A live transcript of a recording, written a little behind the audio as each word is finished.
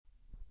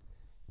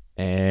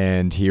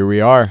And here we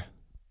are.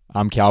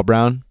 I'm Cal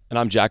Brown. And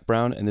I'm Jack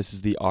Brown, and this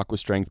is the Aqua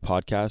Strength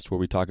podcast where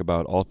we talk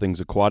about all things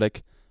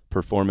aquatic,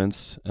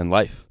 performance, and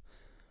life.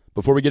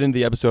 Before we get into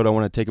the episode, I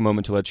want to take a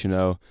moment to let you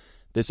know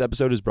this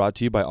episode is brought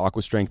to you by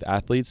Aqua Strength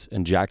Athletes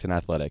and Jacked and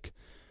Athletic.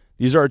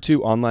 These are our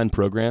two online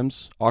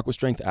programs. Aqua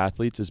Strength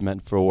Athletes is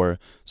meant for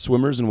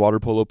swimmers and water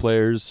polo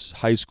players,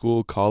 high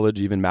school, college,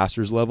 even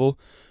master's level,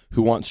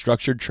 who want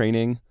structured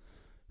training,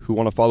 who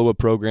want to follow a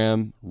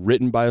program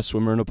written by a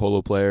swimmer and a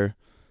polo player,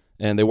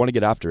 and they want to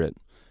get after it.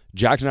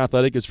 Jacked and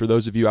Athletic is for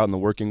those of you out in the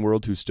working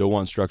world who still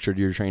want structured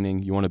year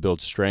training. You want to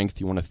build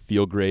strength, you want to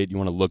feel great, you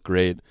want to look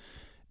great,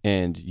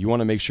 and you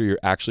want to make sure you're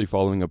actually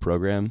following a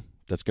program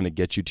that's going to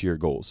get you to your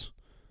goals.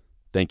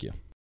 Thank you.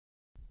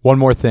 One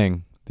more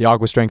thing, the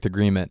Aqua Strength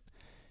Agreement.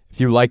 If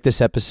you like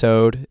this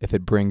episode, if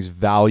it brings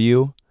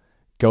value,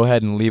 go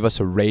ahead and leave us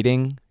a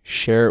rating,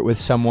 share it with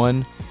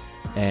someone,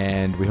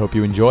 and we hope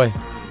you enjoy.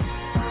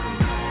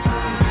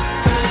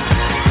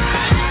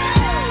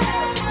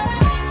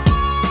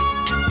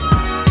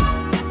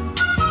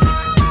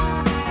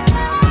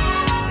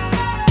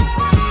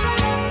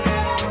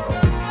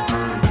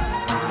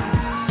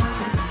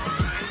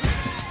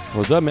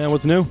 What's up, man?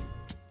 What's new?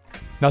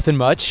 Nothing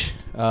much.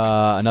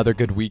 Another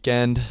good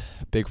weekend.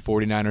 Big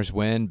 49ers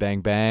win.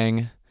 Bang,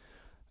 bang.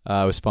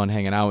 It was fun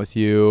hanging out with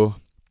you,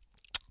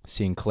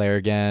 seeing Claire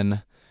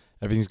again.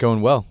 Everything's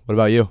going well. What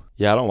about you?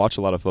 Yeah, I don't watch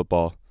a lot of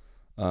football.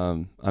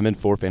 I'm in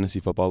 4 fantasy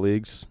football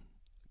leagues,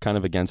 kind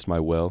of against my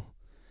will.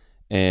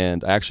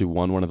 And I actually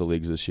won one of the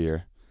leagues this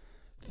year.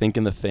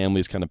 Thinking the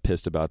family's kind of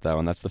pissed about that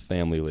one. That's the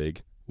family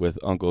league with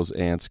uncles,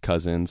 aunts,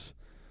 cousins.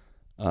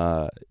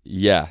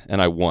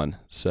 And I won.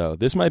 So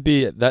this might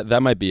be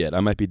that might be it.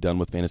 I might be done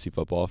with fantasy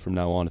football from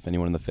now on if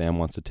anyone in the fam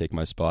wants to take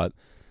my spot.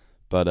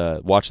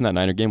 But watching that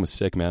Niner game was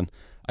sick, man.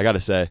 I got to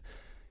say,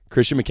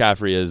 Christian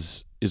McCaffrey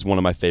is one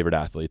of my favorite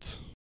athletes.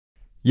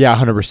 Yeah,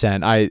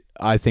 100%.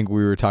 I think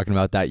we were talking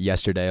about that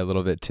yesterday a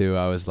little bit too.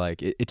 I was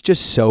like, it's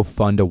just so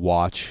fun to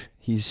watch.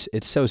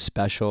 It's so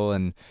special,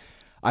 and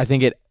I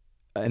think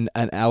an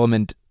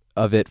element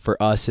of it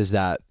for us is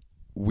that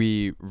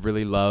we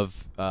really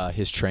love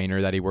his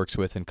trainer that he works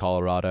with in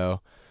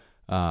Colorado,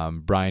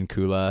 Brian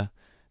Kula,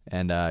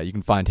 and you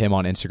can find him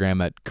on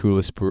Instagram at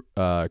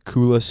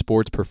Kula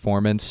Sports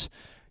Performance.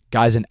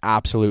 Guy's an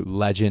absolute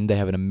legend. They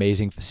have an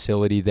amazing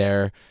facility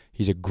there.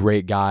 He's a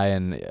great guy,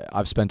 and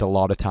I've spent a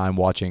lot of time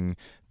watching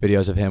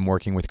videos of him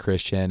working with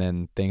Christian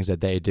and things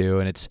that they do,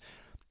 and it's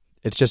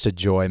just a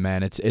joy,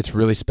 man. It's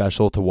really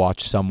special to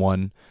watch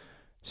someone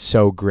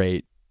so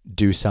great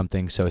do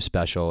something so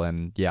special.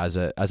 And yeah, as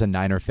a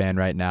Niner fan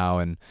right now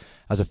and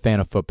as a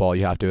fan of football,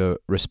 you have to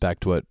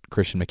respect what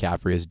Christian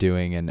McCaffrey is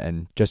doing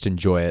and just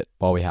enjoy it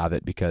while we have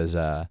it, because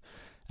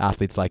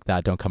athletes like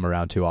that don't come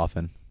around too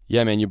often.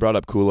 Yeah, man, you brought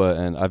up Kula,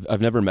 and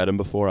I've never met him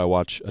before. I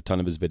watch a ton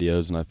of his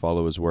videos and I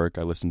follow his work.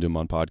 I listen to him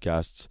on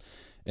podcasts,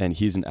 and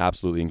he's an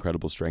absolutely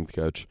incredible strength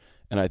coach.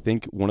 And I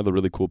think one of the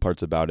really cool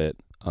parts about it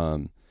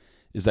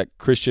is that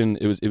Christian,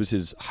 it was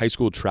his high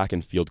school track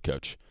and field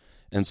coach.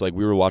 And so, like,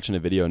 we were watching a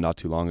video not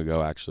too long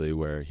ago, actually,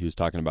 where he was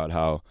talking about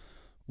how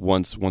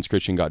once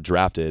Christian got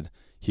drafted,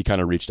 he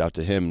kind of reached out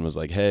to him and was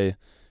like, hey,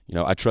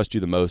 I trust you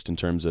the most in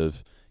terms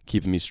of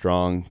keeping me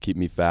strong, keeping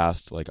me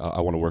fast. Like,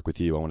 I want to work with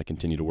you. I want to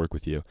continue to work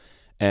with you.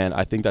 And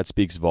I think that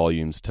speaks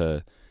volumes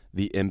to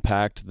the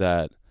impact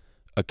that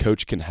a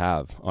coach can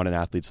have on an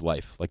athlete's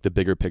life, like the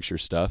bigger picture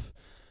stuff.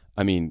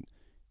 I mean,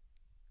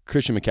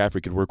 Christian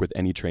McCaffrey could work with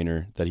any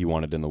trainer that he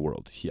wanted in the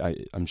world.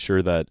 I'm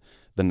sure that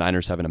the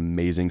Niners have an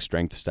amazing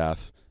strength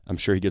staff. I'm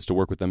sure he gets to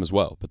work with them as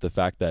well. But the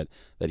fact that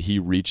he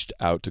reached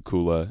out to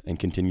Kula and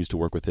continues to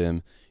work with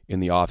him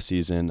in the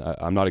offseason,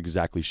 I'm not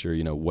exactly sure,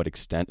 what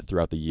extent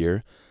throughout the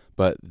year,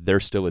 but they're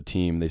still a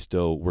team. They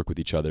still work with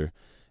each other.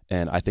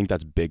 And I think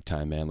that's big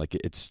time, man. Like,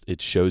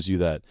 it shows you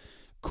that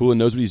Kula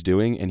knows what he's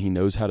doing, and he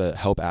knows how to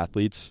help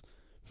athletes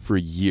for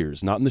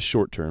years, not in the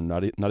short term,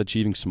 not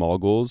achieving small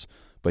goals,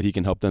 but he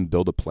can help them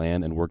build a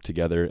plan and work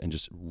together and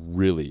just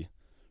really,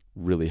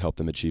 really help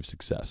them achieve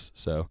success.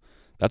 So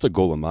that's a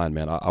goal of mine,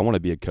 man. I want to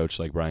be a coach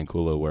like Brian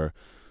Kula, where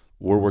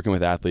we're working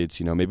with athletes.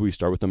 Maybe we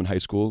start with them in high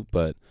school,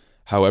 but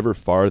however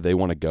far they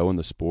want to go in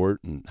the sport,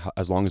 and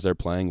as long as they're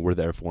playing, we're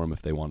there for them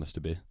if they want us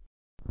to be.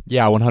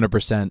 Yeah,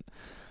 100%.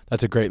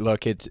 That's a great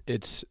look. It's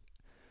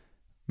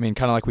I mean,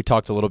 kind of like we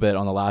talked a little bit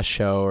on the last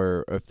show,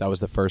 or if that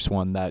was the first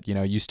one, that,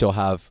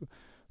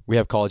 we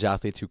have college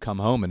athletes who come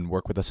home and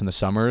work with us in the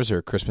summers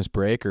or Christmas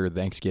break or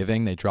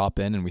Thanksgiving. They drop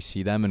in and we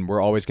see them, and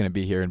we're always going to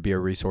be here and be a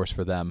resource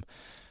for them.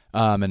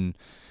 And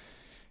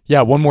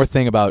yeah, one more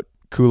thing about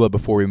Kula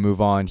before we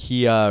move on.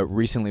 He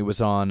recently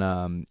was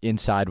on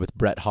Inside with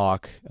Brett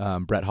Hawk,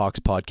 Brett Hawk's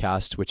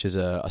podcast, which is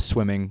a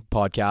swimming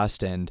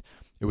podcast, and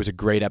it was a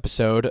great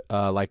episode.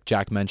 Like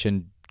Jack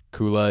mentioned,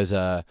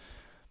 Kula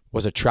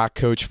was a track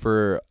coach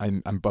for, I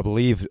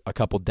believe, a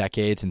couple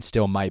decades and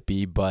still might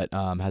be, but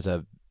has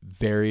a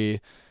very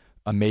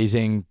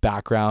amazing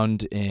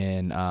background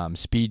in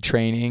speed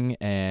training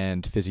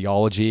and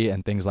physiology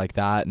and things like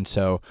that. And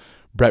so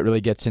Brett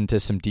really gets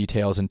into some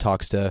details and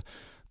talks to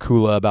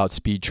Kula about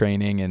speed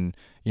training and,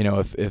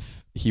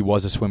 if he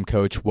was a swim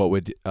coach, what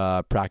would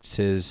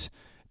practices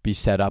be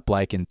set up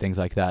like and things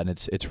like that. And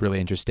it's really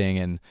interesting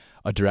and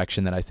a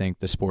direction that I think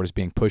the sport is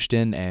being pushed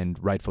in,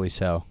 and rightfully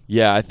so.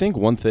 Yeah, I think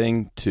one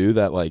thing too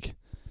that like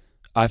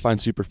I find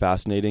super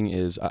fascinating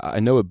is I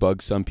know it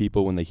bugs some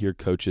people when they hear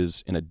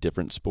coaches in a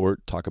different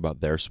sport talk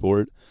about their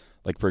sport.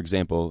 Like, for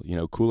example,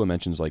 Kula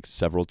mentions like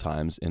several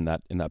times in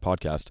that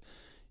podcast,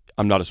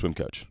 I'm not a swim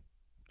coach.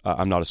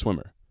 I'm not a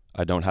swimmer.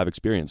 I don't have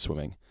experience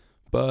swimming.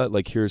 But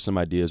like, here are some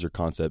ideas or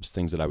concepts,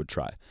 things that I would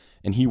try.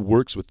 And he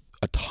works with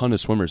a ton of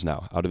swimmers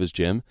now out of his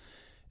gym,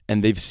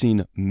 and they've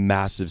seen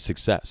massive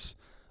success.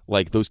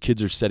 Like, those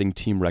kids are setting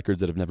team records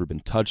that have never been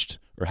touched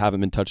or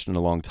haven't been touched in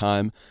a long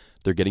time.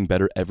 They're getting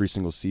better every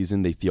single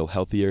season. They feel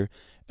healthier,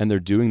 and they're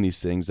doing these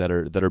things that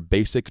are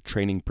basic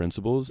training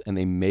principles, and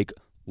they make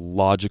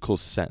logical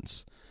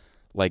sense.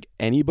 Like,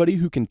 anybody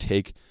who can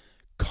take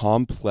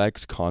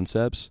complex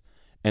concepts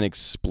and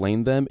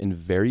explain them in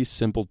very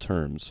simple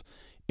terms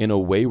in a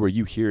way where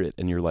you hear it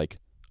and you're like,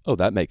 oh,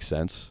 that makes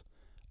sense.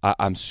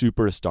 I'm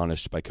super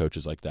astonished by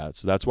coaches like that.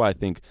 So that's why I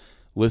think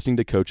listening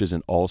to coaches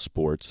in all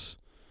sports,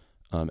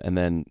 and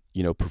then,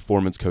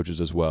 performance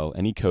coaches as well,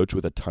 any coach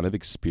with a ton of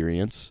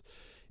experience,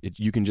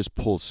 you can just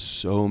pull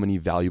so many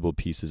valuable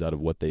pieces out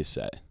of what they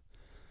say.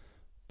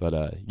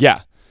 But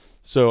yeah,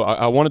 so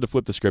I wanted to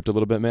flip the script a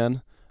little bit,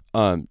 man.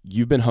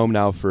 You've been home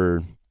now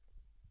for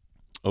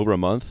over a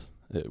month.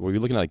 Were you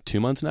looking at like 2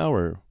 months now,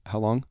 or how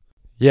long?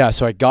 Yeah,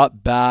 so I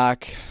got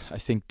back, I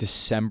think,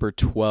 December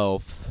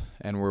 12th,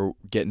 and we're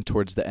getting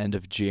towards the end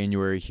of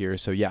January here.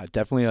 So yeah,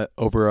 definitely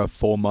over a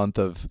full month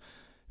of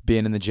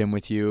being in the gym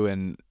with you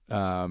and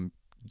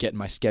getting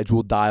my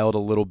schedule dialed a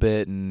little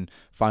bit and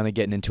finally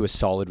getting into a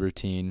solid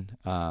routine.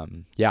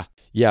 Yeah,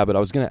 but I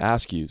was going to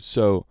ask you,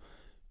 so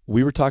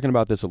we were talking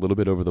about this a little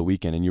bit over the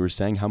weekend, and you were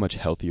saying how much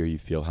healthier you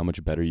feel, how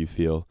much better you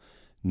feel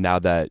now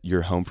that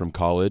you're home from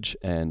college.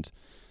 And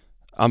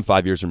I'm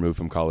 5 years removed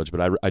from college,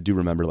 but I do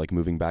remember like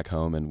moving back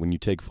home, and when you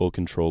take full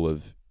control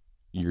of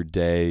your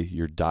day,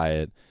 your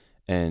diet,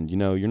 and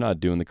you're not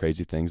doing the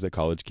crazy things that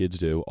college kids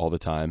do all the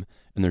time,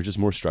 and there's just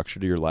more structure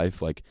to your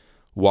life. Like,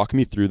 walk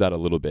me through that a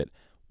little bit.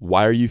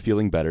 Why are you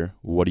feeling better?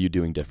 What are you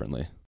doing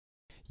differently?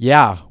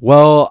 Yeah,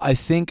 well, I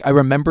think I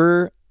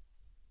remember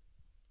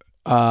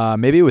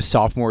maybe it was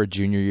sophomore or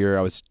junior year.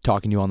 I was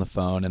talking to you on the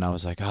phone, and I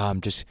was like,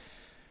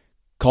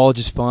 college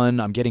is fun.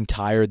 I'm getting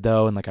tired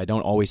though, and like I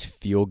don't always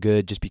feel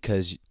good just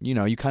because,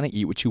 you kind of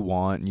eat what you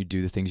want and you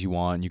do the things you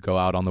want and you go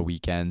out on the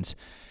weekends.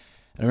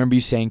 And I remember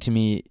you saying to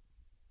me,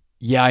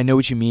 yeah, I know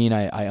what you mean.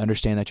 I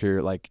understand that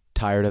you're like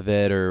tired of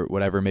it or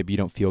whatever. Maybe you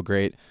don't feel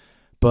great,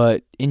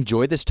 but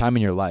enjoy this time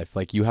in your life.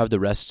 Like, you have the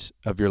rest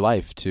of your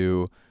life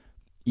to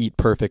eat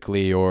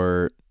perfectly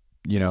or,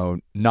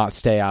 not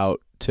stay out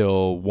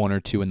till 1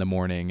 or 2 in the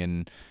morning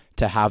and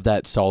to have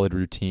that solid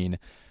routine.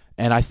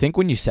 And I think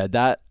when you said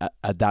that,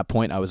 at that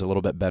point, I was a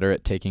little bit better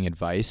at taking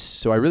advice.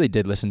 So I really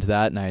did listen to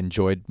that, and I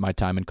enjoyed my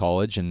time in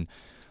college and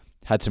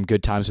had some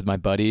good times with my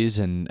buddies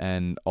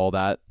and all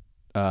that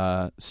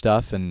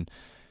stuff. And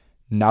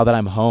now that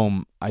I'm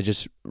home, I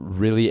just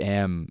really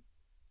am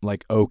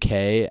like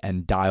okay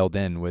and dialed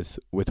in with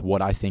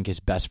what I think is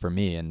best for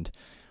me. And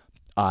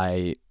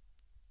I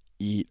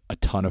eat a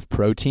ton of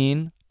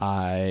protein.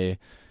 I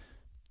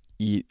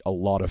eat a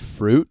lot of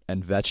fruit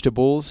and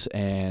vegetables,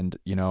 and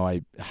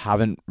I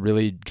haven't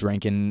really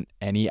drinking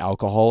any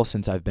alcohol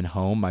since I've been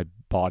home. My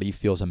body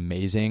feels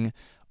amazing.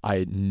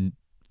 I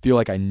feel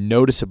like I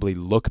noticeably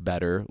look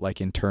better, like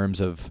in terms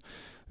of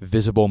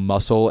visible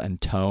muscle and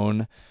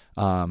tone.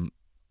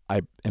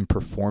 I am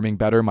performing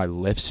better. My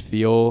lifts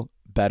feel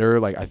better.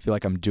 Like, I feel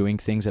like I'm doing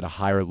things at a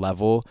higher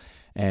level.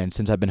 And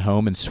since I've been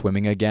home and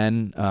swimming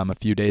again a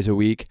few days a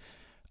week,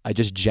 I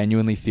just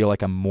genuinely feel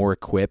like I'm more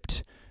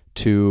equipped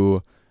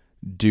to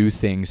do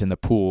things in the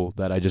pool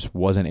that I just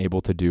wasn't able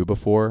to do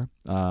before.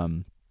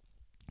 And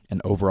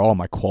overall,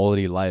 my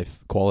quality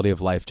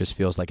of life just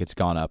feels like it's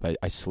gone up.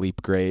 I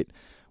sleep great.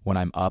 When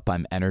I'm up,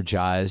 I'm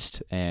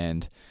energized.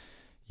 And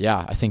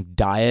yeah, I think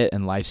diet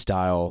and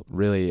lifestyle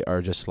really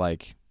are just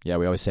like, yeah,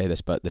 we always say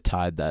this, but the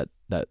tide that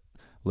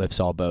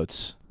lifts all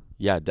boats.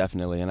 Yeah,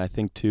 definitely. And I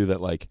think too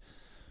that like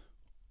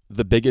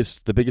the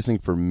biggest thing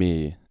for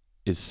me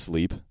is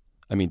sleep.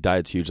 I mean,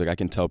 diet's huge. Like, I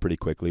can tell pretty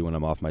quickly when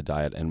I'm off my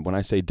diet. And when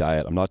I say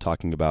diet, I'm not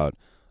talking about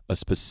a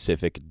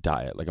specific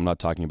diet. Like, I'm not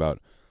talking about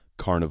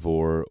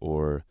carnivore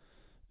or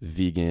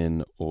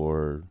vegan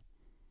or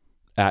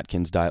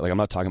Atkins diet. Like, I'm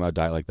not talking about a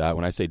diet like that.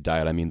 When I say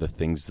diet, I mean the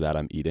things that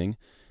I'm eating.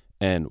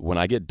 And when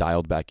I get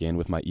dialed back in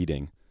with my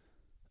eating,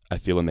 I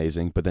feel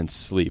amazing. But then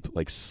sleep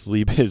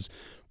is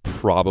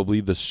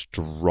probably the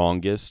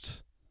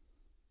strongest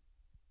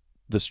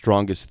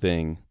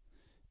thing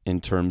in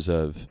terms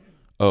of,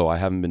 oh, I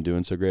haven't been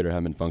doing so great or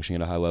haven't been functioning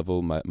at a high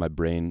level. My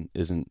brain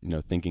isn't,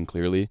 thinking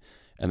clearly.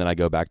 And then I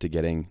go back to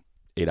getting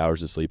 8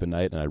 hours of sleep at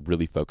night, and I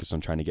really focus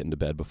on trying to get into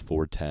bed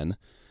before 10.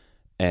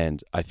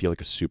 And I feel like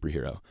a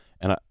superhero.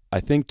 And I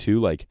think too,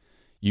 like,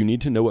 you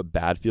need to know what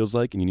bad feels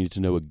like, and you need to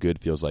know what good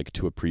feels like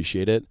to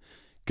appreciate it.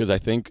 Because I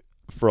think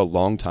for a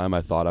long time,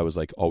 I thought I was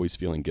like always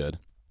feeling good,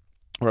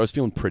 or I was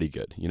feeling pretty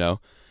good, you know?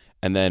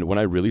 And then when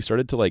I really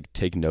started to like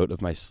take note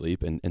of my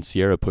sleep, and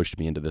Sierra pushed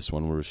me into this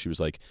one where she was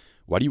like,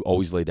 why do you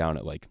always lay down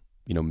at like,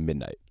 you know,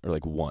 midnight or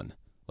like 1?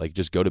 Like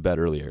just go to bed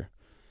earlier.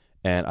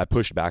 And I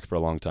pushed back for a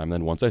long time.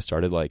 Then once I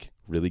started like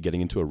really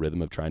getting into a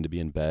rhythm of trying to be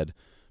in bed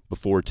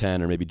before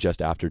 10 or maybe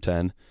just after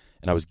 10,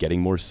 and I was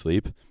getting more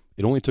sleep,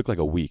 it only took like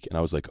a week. And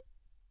I was like,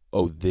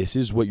 oh, this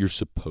is what you're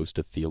supposed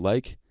to feel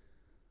like?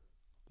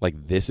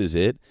 Like this is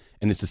it?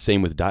 And it's the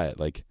same with diet.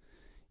 Like,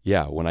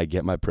 yeah, when I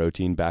get my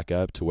protein back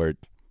up to where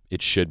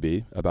it should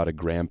be, about a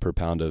gram per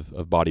pound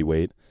of body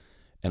weight,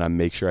 and I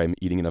make sure I'm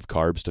eating enough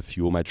carbs to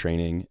fuel my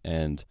training,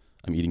 and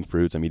I'm eating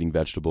fruits, I'm eating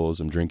vegetables,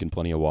 I'm drinking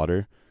plenty of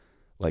water,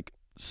 like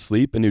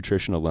sleep and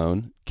nutrition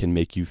alone can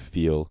make you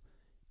feel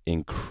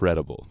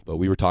incredible. But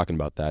we were talking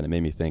about that, and it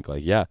made me think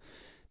like, yeah,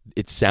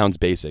 it sounds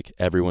basic.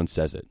 Everyone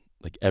says it.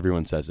 Like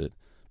everyone says it.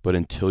 But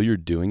until you're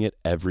doing it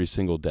every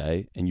single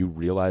day and you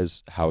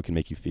realize how it can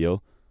make you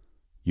feel,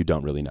 you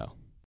don't really know.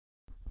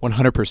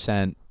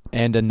 100%.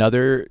 And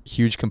another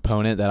huge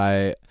component that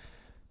I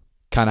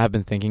kind of have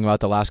been thinking about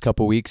the last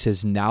couple of weeks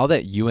is now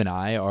that you and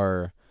I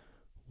are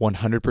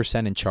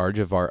 100% in charge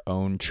of our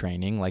own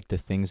training, like the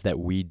things that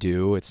we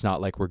do, it's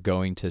not like we're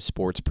going to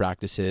sports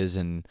practices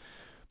and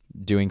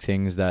doing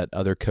things that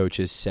other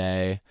coaches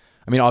say.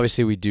 I mean,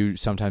 obviously we do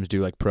sometimes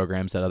do like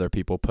programs that other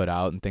people put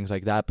out and things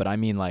like that. But I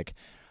mean, like,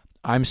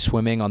 I'm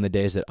swimming on the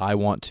days that I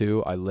want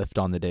to, I lift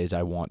on the days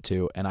I want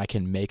to, and I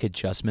can make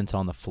adjustments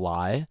on the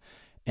fly.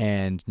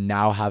 And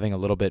now having a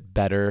little bit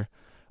better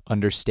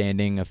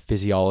understanding of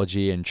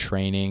physiology and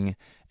training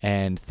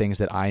and things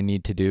that I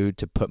need to do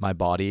to put my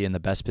body in the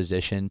best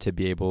position to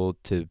be able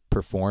to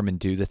perform and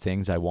do the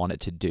things I want it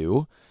to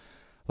do.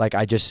 Like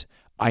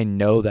I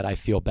know that I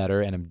feel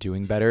better and I'm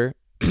doing better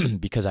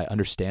because I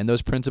understand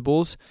those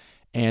principles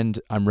and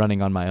I'm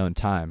running on my own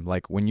time.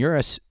 Like when you're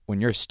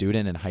a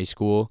student in high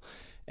school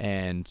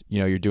and you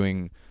know you're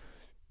doing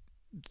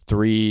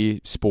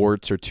 3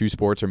 sports or 2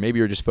 sports, or maybe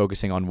you're just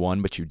focusing on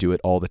one but you do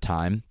it all the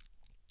time,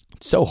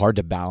 it's so hard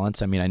to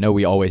balance. I mean, I know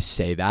we always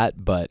say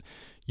that, but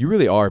you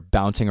really are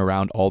bouncing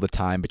around all the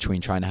time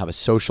between trying to have a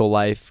social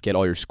life, get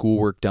all your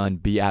schoolwork done,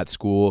 be at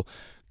school,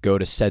 go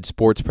to said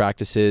sports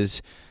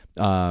practices,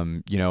 you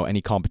know,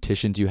 any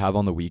competitions you have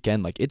on the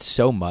weekend. Like it's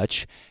so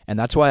much. And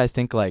that's why I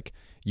think like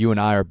you and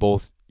I are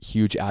both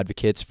huge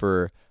advocates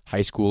for high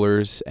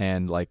schoolers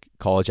and like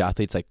college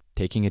athletes, like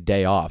taking a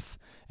day off,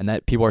 and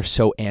that people are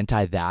so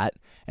anti that.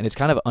 And it's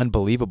kind of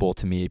unbelievable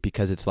to me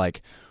because it's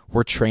like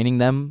we're training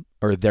them,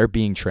 or they're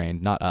being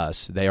trained, not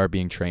us. They are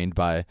being trained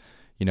by,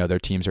 you know, their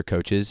teams or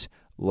coaches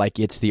like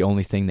it's the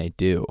only thing they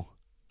do.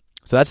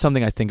 So that's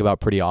something I think about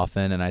pretty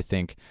often. And I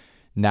think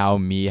now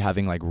me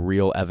having like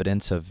real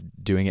evidence of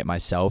doing it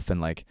myself and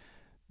like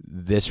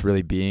this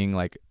really being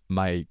like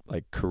my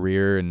like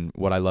career and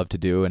what I love to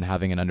do and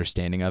having an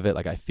understanding of it,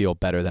 like I feel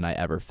better than I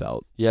ever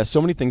felt. Yeah,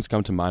 so many things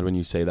come to mind when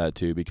you say that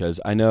too, because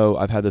I know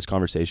I've had this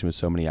conversation with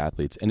so many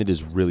athletes and it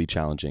is really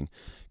challenging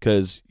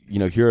because, you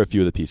know, here are a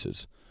few of the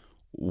pieces.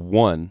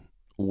 One,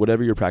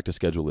 whatever your practice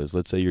schedule is,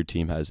 let's say your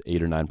team has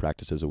 8 or 9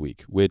 practices a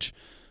week, which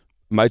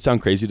might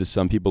sound crazy to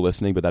some people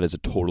listening, but that is a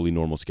totally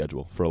normal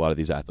schedule for a lot of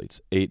these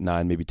athletes. 8,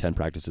 9, maybe 10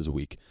 practices a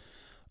week.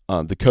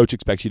 The coach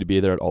expects you to be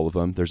there at all of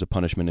them. There's a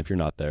punishment if you're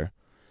not there.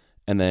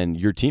 And then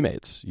your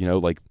teammates, you know,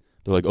 like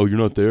they're like, oh, you're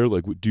not there?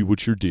 Like, dude,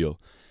 what's your deal?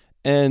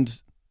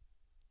 And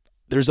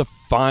there's a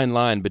fine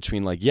line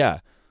between like, yeah,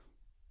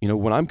 you know,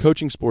 when I'm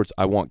coaching sports,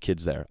 I want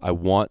kids there. I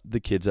want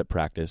the kids at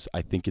practice.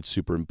 I think it's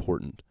super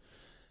important.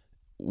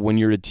 When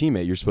you're a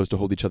teammate, you're supposed to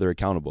hold each other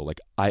accountable.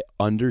 Like, I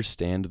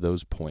understand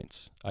those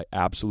points. I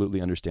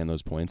absolutely understand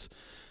those points.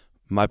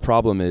 My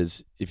problem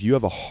is if you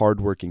have a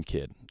hardworking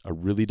kid, a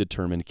really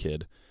determined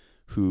kid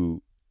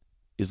who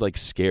is like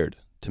scared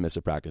to miss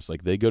a practice,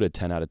 like they go to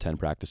 10 out of 10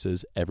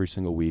 practices every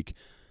single week,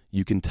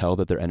 you can tell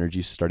that their energy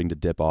is starting to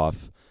dip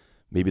off.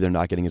 Maybe they're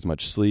not getting as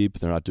much sleep.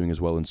 They're not doing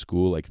as well in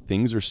school. Like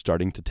things are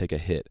starting to take a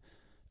hit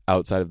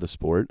outside of the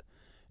sport.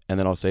 And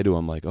then I'll say to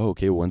them like, oh,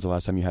 okay, well, when's the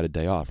last time you had a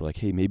day off? Or like,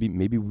 hey,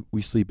 maybe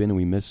we sleep in and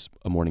we miss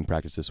a morning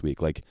practice this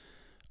week. Like,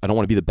 I don't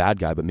want to be the bad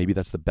guy, but maybe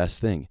that's the best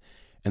thing.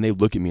 And they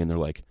look at me and they're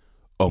like,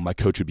 oh, my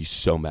coach would be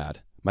so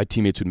mad. My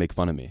teammates would make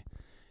fun of me.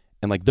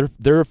 And like,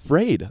 they're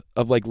afraid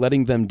of like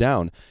letting them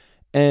down.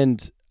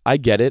 And I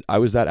get it. I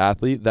was that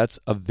athlete. That's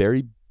a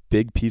very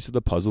big piece of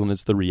the puzzle, and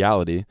it's the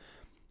reality.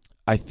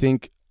 I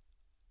think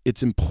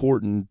it's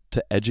important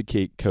to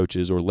educate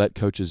coaches or let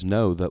coaches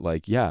know that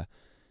like, yeah,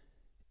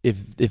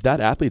 if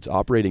that athlete's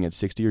operating at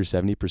 60 or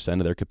 70%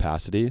 of their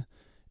capacity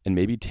and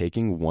maybe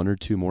taking 1 or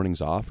 2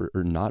 mornings off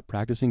or not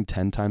practicing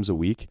 10 times a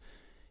week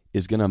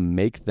is going to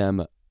make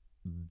them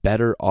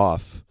better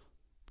off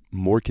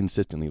more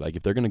consistently. Like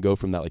if they're going to go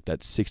from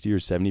that 60 or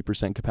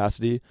 70%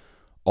 capacity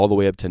all the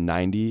way up to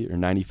 90 or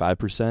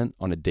 95%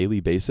 on a daily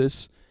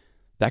basis,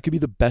 that could be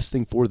the best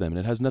thing for them. And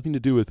it has nothing to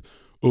do with,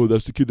 oh,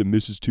 that's the kid that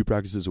misses 2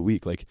 practices a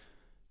week. Like,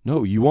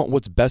 no, you want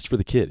what's best for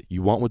the kid.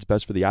 You want what's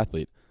best for the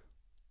athlete.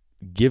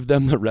 Give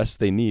them the rest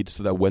they need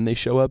so that when they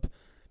show up,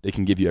 they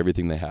can give you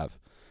everything they have.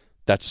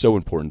 that's so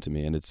important to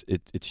me, and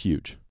it's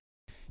huge.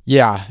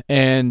 Yeah,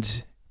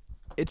 and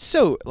it's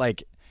so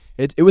like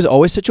it was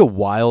always such a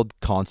wild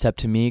concept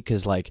to me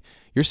because like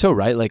you're so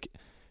right, like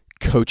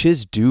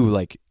coaches do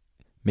like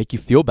make you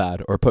feel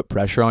bad or put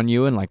pressure on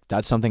you, and like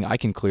that's something I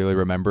can clearly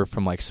remember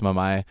from like some of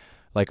my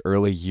like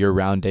early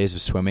year-round days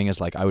of swimming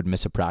is like I would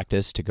miss a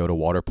practice to go to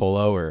water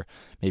polo or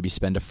maybe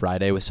spend a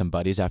Friday with some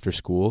buddies after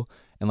school,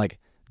 and like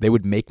they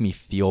would make me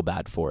feel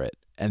bad for it,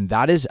 and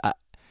that is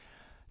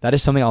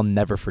something I'll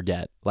never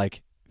forget.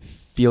 Like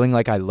feeling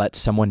like I let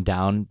someone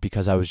down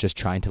because I was just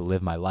trying to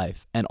live my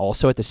life. And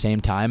also at the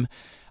same time,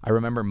 I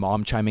remember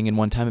mom chiming in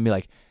one time and be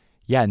like,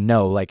 yeah,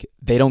 no, like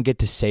they don't get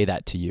to say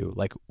that to you.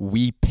 Like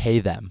we pay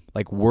them.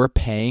 Like we're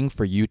paying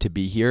for you to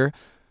be here.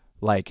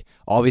 Like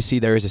obviously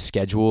there is a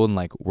schedule and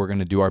like we're going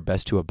to do our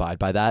best to abide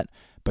by that.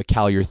 But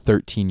Cal, you're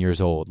 13 years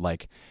old.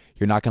 Like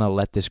you're not going to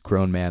let this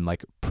grown man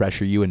like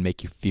pressure you and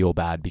make you feel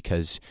bad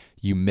because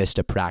you missed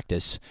a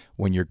practice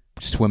when you're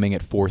swimming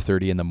at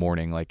 4:30 in the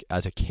morning like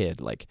as a kid.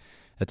 Like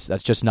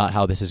that's just not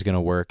how this is going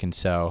to work. And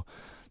so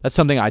that's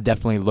something I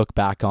definitely look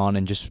back on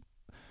and just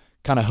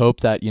kind of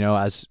hope that, you know,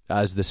 as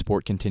the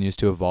sport continues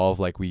to evolve,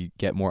 like we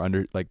get more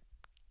like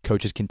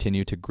coaches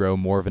continue to grow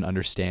more of an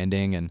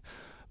understanding and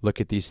look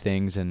at these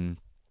things. And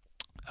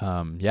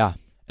yeah.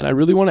 And I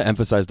really want to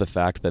emphasize the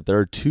fact that there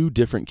are two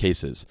different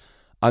cases.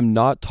 I'm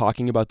not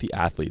talking about the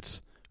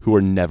athletes who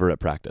are never at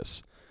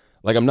practice.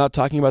 Like I'm not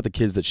talking about the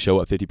kids that show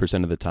up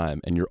 50% of the time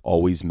and you're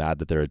always mad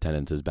that their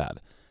attendance is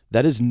bad.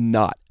 That is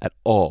not at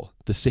all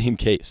the same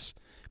case,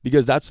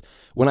 because that's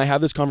when I have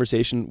this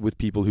conversation with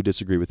people who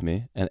disagree with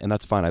me, and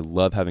that's fine. I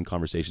love having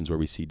conversations where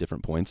we see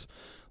different points.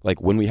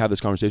 Like when we have this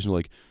conversation,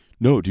 like,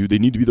 no, dude, they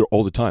need to be there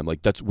all the time.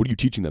 Like what are you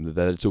teaching them?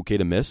 That it's okay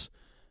to miss?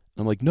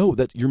 And I'm like, no,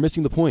 that you're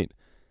missing the point.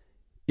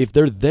 If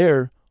they're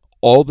there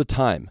all the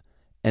time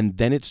and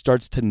then it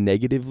starts to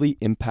negatively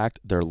impact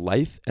their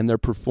life and their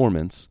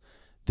performance,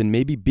 then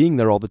maybe being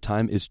there all the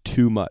time is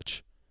too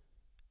much.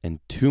 And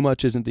too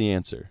much isn't the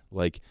answer.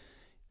 Like,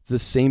 the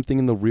same thing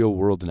in the real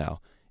world now.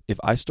 If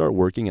I start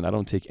working and I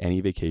don't take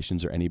any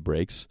vacations or any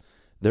breaks,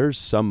 there's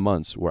some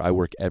months where I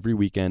work every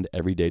weekend,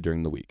 every day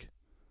during the week.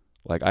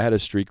 Like I had a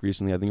streak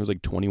recently, I think it was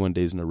like 21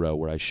 days in a row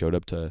where I showed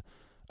up to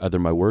either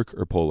my work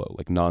or polo,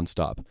 like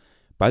nonstop.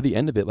 By the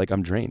end of it, like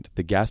I'm drained.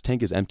 The gas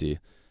tank is empty.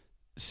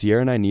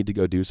 Sierra and I need to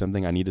go do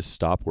something. I need to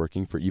stop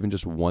working for even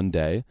just one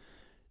day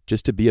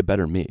just to be a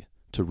better me,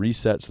 to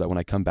reset so that when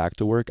I come back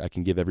to work, I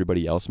can give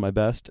everybody else my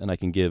best and I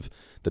can give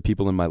the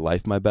people in my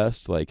life my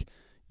best. Like,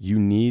 you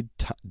need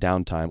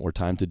downtime or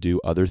time to do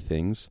other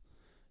things,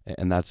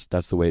 and that's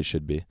the way it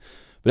should be.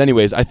 But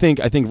anyways, I think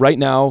right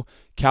now,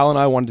 Cal and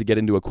I wanted to get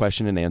into a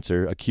question and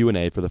answer, a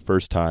Q&A for the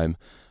first time.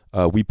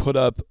 We put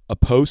up a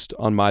post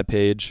on my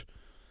page,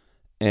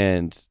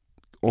 and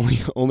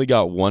only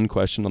got one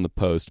question on the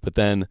post, but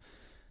then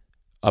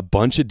a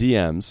bunch of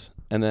DMs,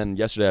 and then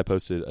yesterday I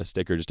posted a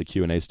sticker, just a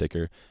Q&A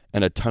sticker,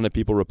 and a ton of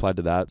people replied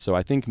to that. So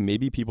I think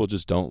maybe people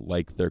just don't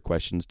like their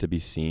questions to be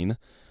seen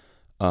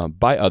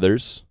by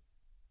others.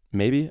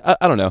 Maybe.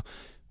 I don't know.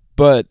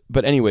 But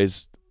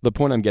anyways, the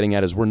point I'm getting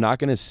at is we're not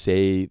going to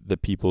say the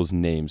people's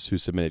names who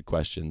submitted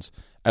questions,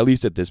 at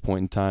least at this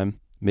point in time,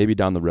 maybe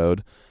down the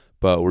road.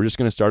 But we're just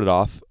going to start it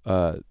off.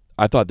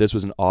 I thought this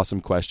was an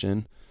awesome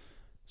question.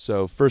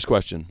 So first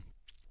question.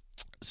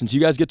 Since you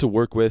guys get to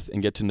work with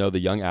and get to know the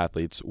young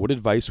athletes, what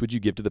advice would you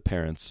give to the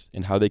parents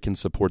in how they can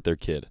support their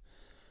kid?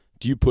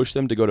 Do you push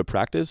them to go to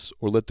practice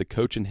or let the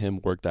coach and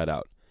him work that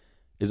out?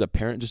 Is a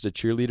parent just a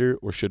cheerleader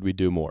or should we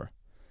do more?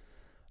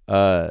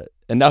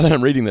 And now that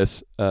I'm reading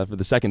this for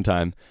the second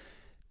time,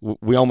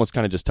 we almost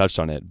kind of just touched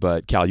on it.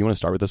 But Cal, you want to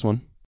start with this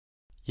one?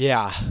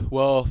 Yeah.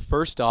 Well,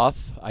 first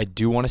off, I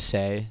do want to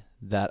say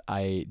that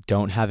I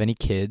don't have any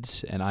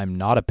kids and I'm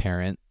not a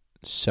parent.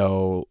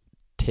 So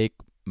take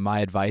my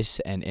advice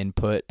and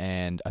input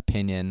and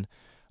opinion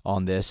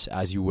on this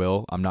as you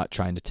will. I'm not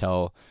trying to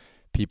tell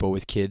people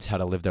with kids how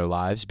to live their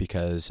lives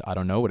because I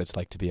don't know what it's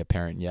like to be a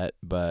parent yet.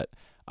 But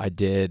I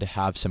did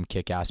have some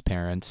kick-ass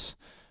parents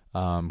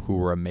who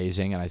were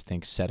amazing and I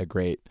think set a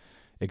great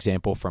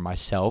example for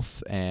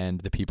myself and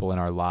the people in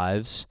our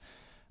lives.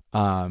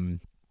 I've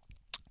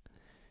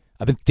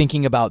been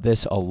thinking about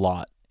this a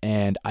lot,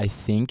 and I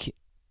think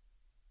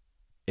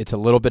it's a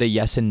little bit of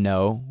yes and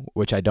no,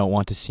 which I don't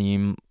want to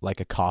seem like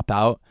a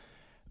cop-out,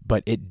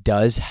 but it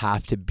does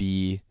have to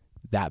be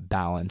that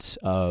balance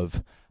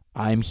of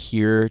I'm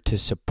here to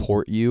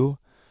support you,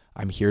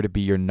 I'm here to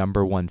be your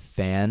number one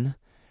fan,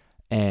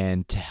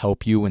 and to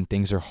help you when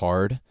things are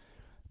hard,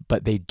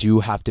 but they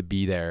do have to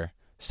be there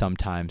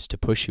sometimes to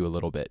push you a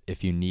little bit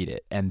if you need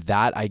it. And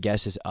that, I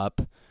guess, is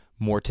up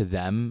more to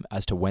them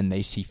as to when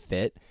they see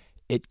fit.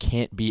 It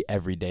can't be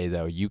every day,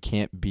 though. You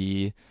can't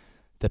be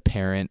the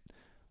parent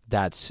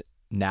that's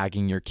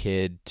nagging your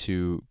kid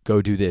to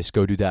go do this,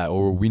 go do that,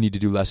 or we need to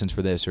do lessons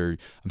for this, or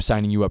I'm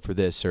signing you up for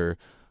this, or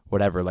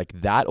whatever.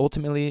 Like, that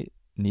ultimately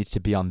needs to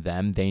be on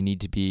them. They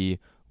need to be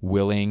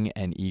willing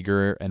and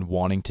eager and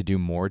wanting to do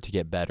more to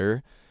get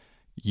better.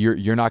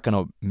 You're not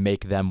going to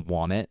make them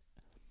want it,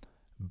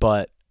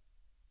 but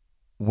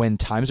when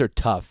times are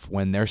tough,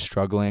 when they're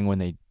struggling, when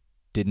they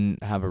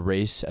didn't have a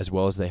race as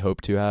well as they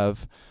hoped to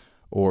have,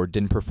 or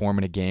didn't perform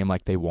in a game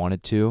like they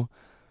wanted to,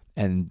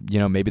 and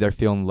maybe they're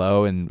feeling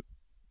low and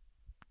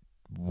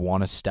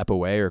want to step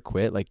away or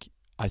quit, like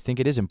I think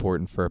it is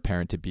important for a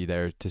parent to be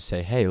there to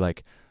say, hey,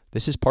 like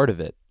this is part of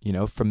it,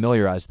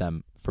 familiarize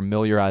them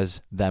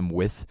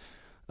with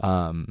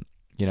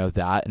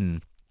that,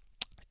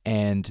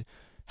 and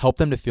help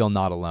them to feel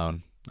not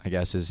alone, I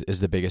guess is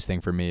the biggest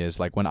thing for me.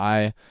 Is like when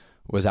I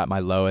was at my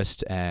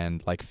lowest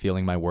and like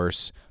feeling my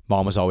worst,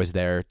 Mom was always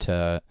there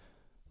to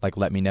like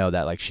let me know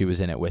that like she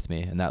was in it with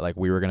me and that like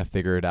we were going to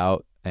figure it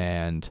out.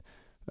 And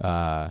so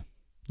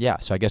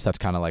I guess that's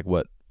kind of like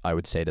what I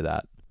would say to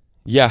that.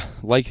 Yeah,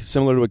 like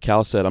similar to what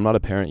Cal said, I'm not a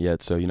parent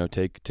yet, so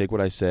take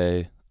what I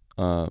say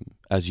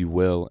as you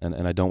will,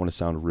 and I don't want to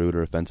sound rude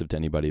or offensive to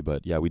anybody,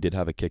 but yeah, we did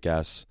have a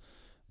kick-ass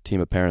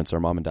team of parents. Our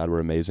mom and dad were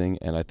amazing,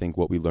 and I think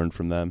what we learned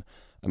from them,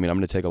 I'm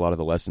going to take a lot of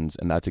the lessons,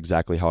 and that's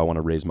exactly how I want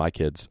to raise my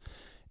kids.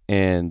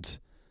 And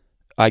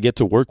I get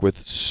to work with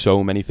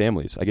so many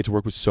families. I get to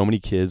work with so many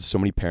kids, so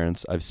many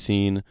parents. I've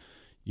seen,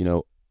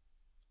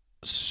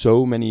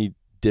 so many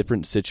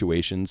different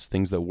situations,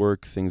 things that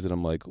work, things that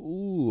I'm like,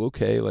 ooh,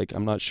 okay, like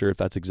I'm not sure if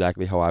that's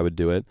exactly how I would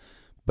do it,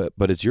 but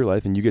it's your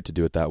life and you get to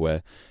do it that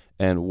way.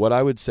 And what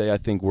I would say I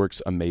think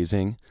works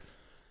amazing,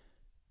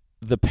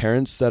 the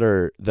parents that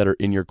are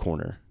in your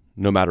corner,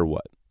 no matter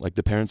what, like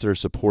the parents that are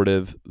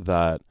supportive,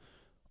 that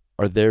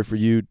are there for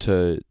you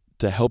to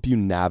help you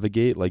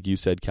navigate, like you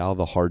said, Cal,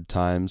 the hard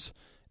times,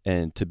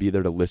 and to be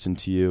there to listen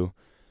to you,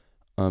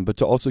 but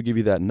to also give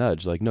you that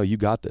nudge, like, no, you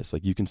got this,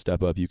 like you can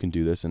step up, you can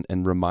do this,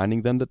 and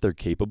reminding them that they're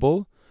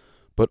capable,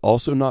 but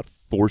also not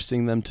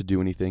forcing them to do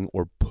anything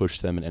or push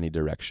them in any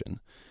direction.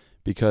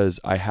 Because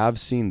I have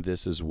seen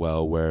this as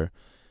well, where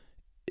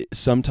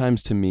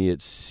sometimes to me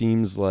it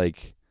seems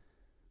like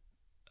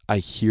I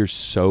hear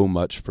so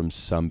much from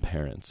some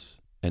parents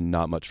and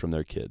not much from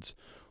their kids.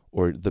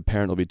 Or the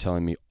parent will be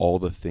telling me all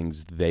the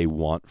things they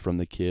want from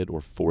the kid or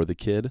for the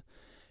kid.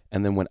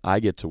 And then when I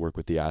get to work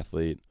with the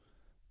athlete,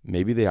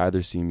 maybe they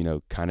either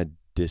seem, kind of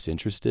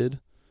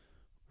disinterested,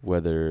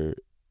 whether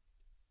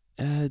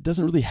it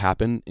doesn't really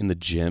happen in the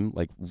gym.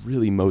 Like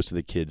really most of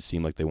the kids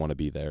seem like they want to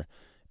be there.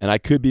 And I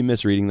could be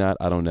misreading that.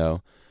 I don't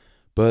know.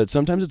 But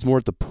sometimes it's more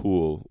at the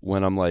pool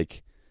when I'm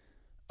like,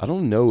 I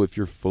don't know if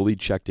you're fully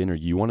checked in or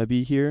you want to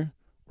be here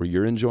or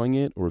you're enjoying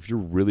it, or if you're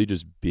really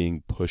just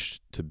being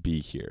pushed to be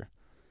here.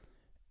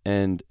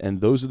 And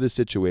those are the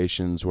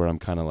situations where I'm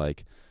kind of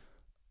like,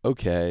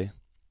 okay,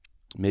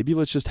 maybe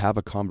let's just have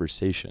a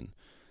conversation.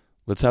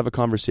 Let's have a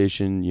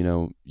conversation,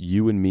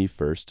 you and me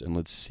first, and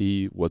let's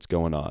see what's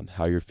going on,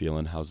 how you're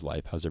feeling, how's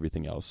life, how's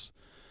everything else.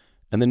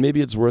 And then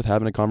maybe it's worth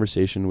having a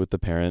conversation with the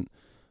parent,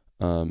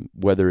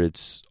 whether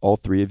it's all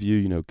three of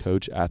you,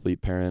 coach,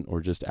 athlete, parent,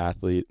 or just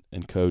athlete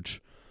and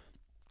coach,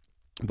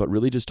 but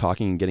really just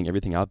talking and getting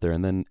everything out there,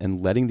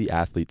 and letting the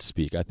athlete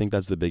speak. I think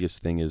that's the biggest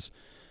thing. Is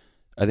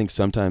I think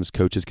sometimes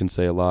coaches can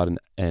say a lot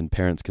and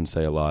parents can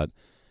say a lot.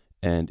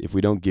 And if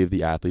we don't give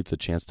the athletes a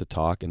chance to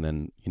talk and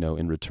then,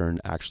 in return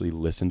actually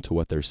listen to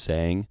what they're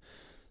saying,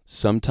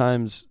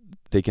 sometimes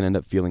they can end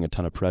up feeling a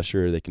ton of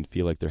pressure. They can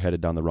feel like they're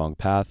headed down the wrong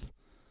path.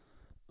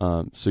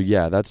 So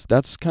yeah,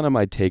 that's kind of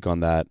my take on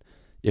that,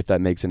 if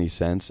that makes any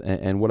sense.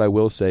 And what I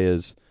will say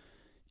is,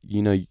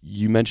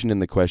 you mentioned in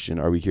the question,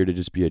 are we here to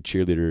just be a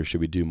cheerleader or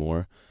should we do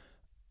more?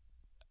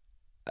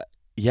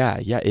 Yeah,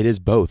 it is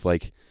both.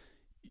 Like,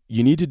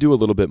 you need to do a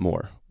little bit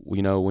more.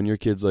 When your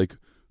kid's like,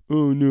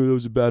 oh no, that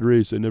was a bad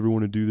race, I never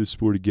want to do this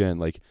sport again.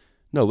 Like,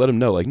 no, let them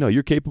know, like, no,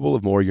 you're capable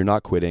of more. You're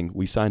not quitting.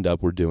 We signed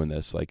up. We're doing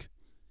this. Like,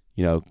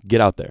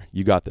 get out there.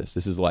 You got this.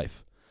 This is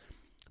life.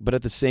 But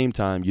at the same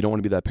time, you don't want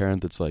to be that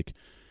parent that's like,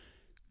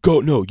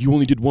 no, you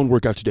only did one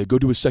workout today. Go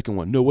do a second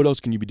one. No, what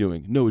else can you be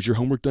doing? No, is your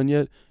homework done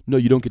yet? No,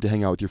 you don't get to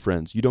hang out with your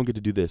friends. You don't get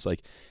to do this.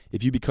 Like,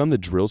 if you become the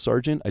drill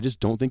sergeant, I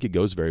just don't think it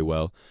goes very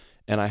well.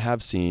 And I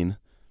have seen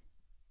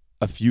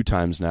a few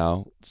times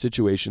now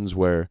situations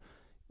where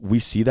we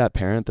see that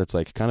parent that's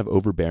like kind of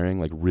overbearing,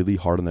 like really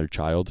hard on their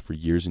child for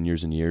years and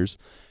years and years.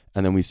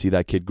 And then we see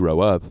that kid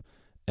grow up,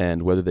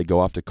 and whether they go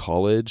off to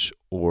college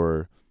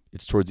or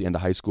it's towards the end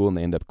of high school and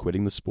they end up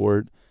quitting the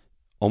sport,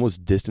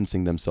 almost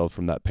distancing themselves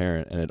from that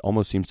parent. And it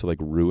almost seems to like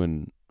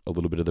ruin a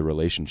little bit of the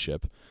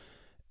relationship.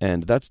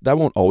 And that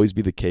won't always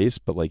be the case,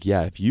 but like,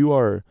 yeah, if you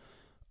are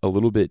a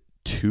little bit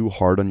too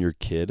hard on your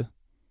kid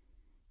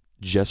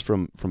just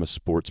from a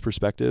sports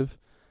perspective,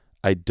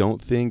 I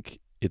don't think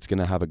it's going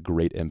to have a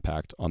great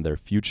impact on their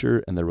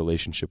future and their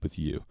relationship with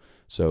you.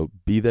 So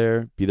be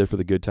there for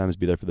the good times,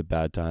 be there for the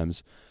bad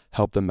times,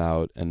 help them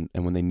out. And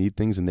when they need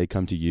things and they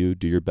come to you,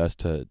 do your best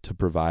to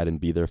provide and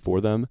be there for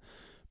them,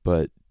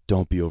 but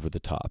don't be over the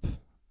top.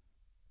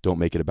 Don't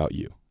make it about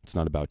you. It's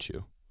not about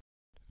you.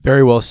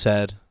 Very well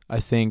said. I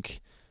think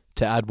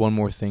to add one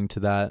more thing to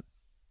that,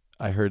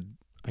 I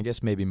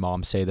guess maybe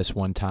Mom say this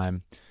one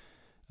time,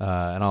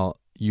 and I'll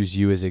use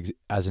you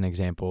as an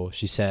example.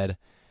 She said,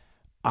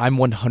 I'm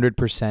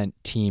 100%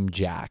 team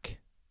Jack.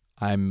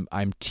 I'm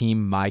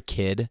team my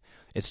kid.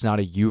 It's not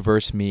a you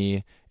versus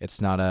me.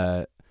 It's not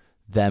a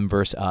them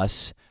versus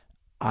us.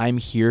 I'm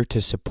here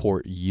to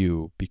support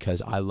you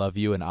because I love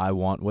you and I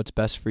want what's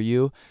best for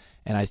you.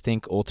 And I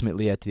think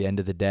ultimately at the end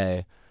of the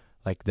day,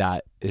 like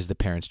that is the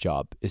parent's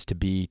job, is to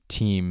be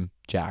team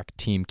Jack,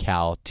 team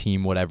Cal,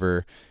 team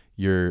whatever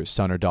your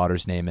son or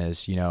daughter's name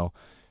is,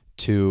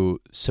 to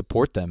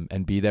support them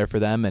and be there for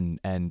them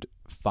and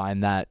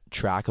find that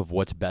track of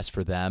what's best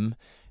for them,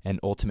 and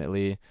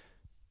ultimately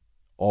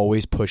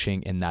always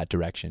pushing in that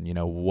direction.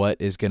 What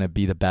is going to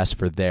be the best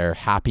for their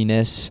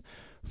happiness,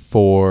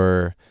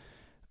 for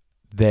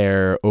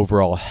their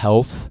overall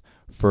health,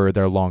 for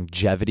their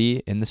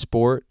longevity in the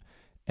sport.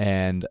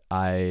 And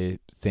I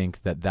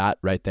think that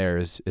right there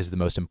is the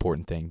most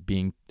important thing,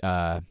 being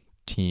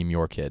team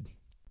your kid.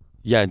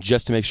 Yeah, and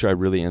just to make sure I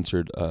really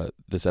answered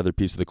this other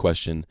piece of the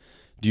question,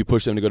 do you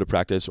push them to go to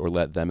practice or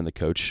let them and the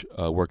coach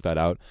work that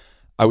out?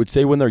 I would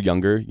say when they're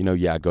younger,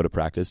 go to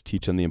practice,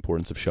 teach them the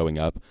importance of showing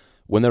up.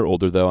 When they're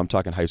older, though, I'm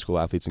talking high school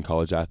athletes and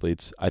college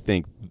athletes, I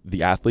think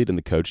the athlete and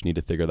the coach need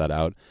to figure that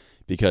out,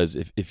 because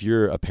if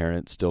you're a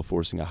parent still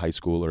forcing a high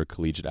school or a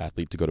collegiate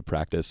athlete to go to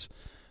practice,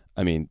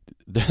 I mean,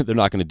 they're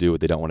not going to do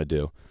what they don't want to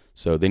do.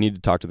 So they need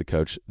to talk to the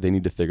coach. They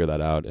need to figure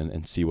that out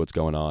and see what's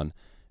going on.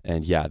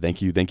 And yeah,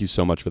 thank you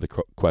so much for the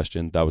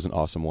question. That was an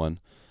awesome one.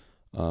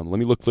 Let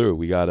me look through.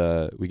 We got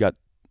a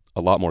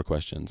lot more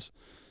questions.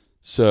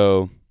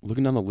 So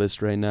looking down the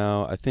list right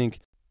now, I think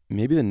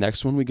maybe the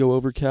next one we go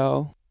over,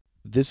 Cal,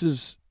 this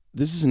is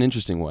an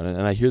interesting one,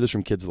 and I hear this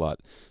from kids a lot.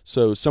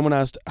 So someone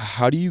asked,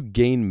 how do you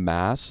gain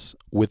mass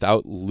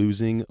without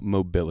losing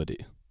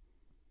mobility?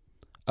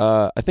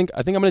 I think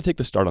I'm going to take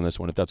the start on this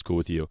one, if that's cool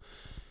with you.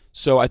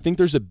 So I think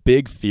there's a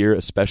big fear,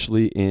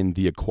 especially in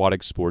the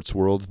aquatic sports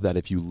world, that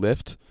if you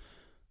lift,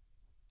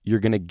 you're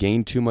going to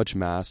gain too much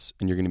mass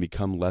and you're going to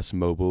become less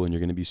mobile and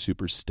you're going to be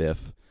super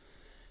stiff.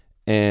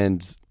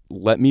 And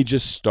let me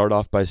just start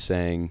off by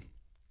saying,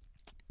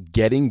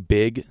 getting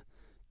big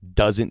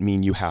doesn't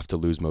mean you have to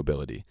lose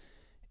mobility.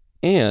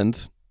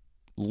 And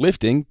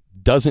lifting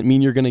doesn't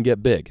mean you're going to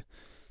get big.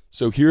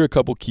 So here are a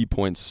couple key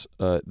points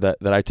that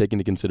I take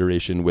into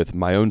consideration with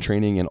my own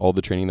training and all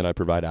the training that I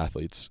provide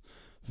athletes.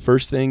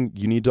 First thing,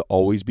 you need to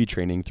always be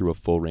training through a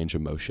full range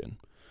of motion,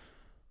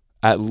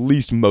 at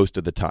least most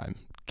of the time.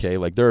 Okay,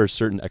 like there are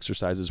certain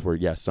exercises where,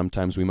 yes,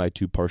 sometimes we might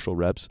do partial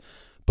reps,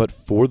 but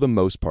for the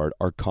most part,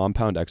 our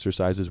compound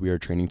exercises, we are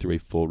training through a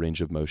full range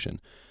of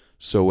motion.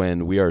 So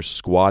when we are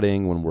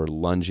squatting, when we're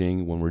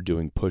lunging, when we're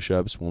doing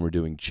push-ups, when we're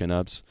doing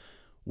chin-ups,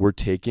 we're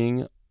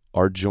taking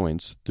our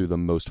joints through the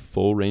most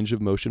full range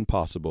of motion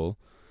possible,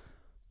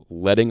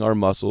 letting our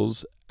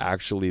muscles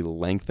actually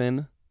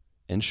lengthen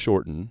and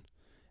shorten,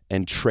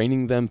 and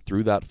training them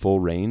through that full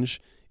range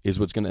is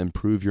what's going to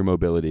improve your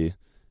mobility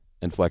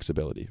and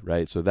flexibility,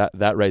 right? So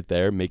that right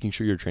there, making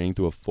sure you're training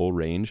through a full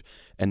range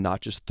and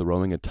not just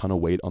throwing a ton of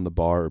weight on the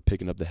bar or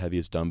picking up the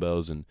heaviest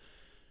dumbbells and,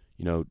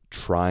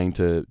 trying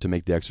to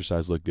make the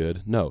exercise look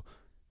good. No,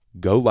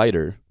 go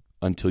lighter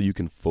until you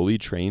can fully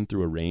train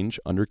through a range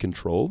under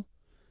control.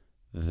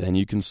 Then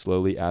you can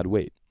slowly add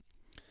weight.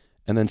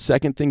 And then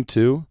second thing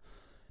too,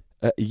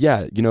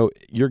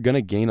 you're going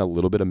to gain a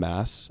little bit of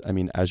mass. I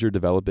mean, as you're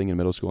developing in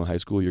middle school and high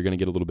school, you're going to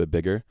get a little bit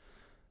bigger,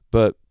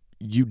 but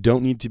you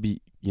don't need to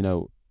be,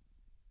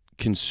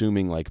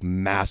 consuming like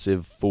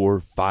massive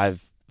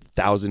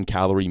 4,000-5,000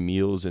 calorie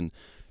meals and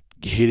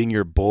hitting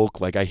your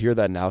bulk. Like I hear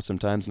that now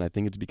sometimes, and I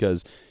think it's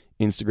because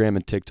Instagram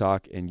and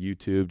TikTok and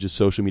YouTube, just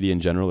social media in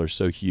general, are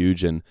so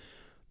huge, and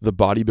the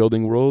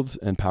bodybuilding world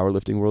and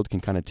powerlifting world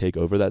can kind of take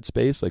over that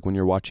space. Like when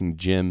you're watching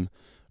gym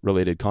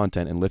related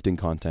content and lifting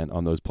content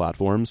on those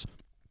platforms,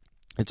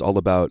 it's all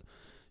about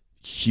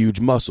huge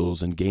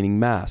muscles and gaining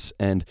mass.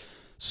 And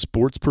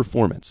sports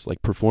performance,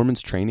 like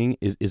performance training,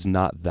 is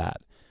not that.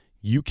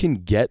 You can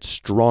get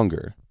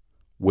stronger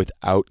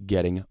without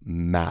getting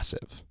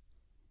massive.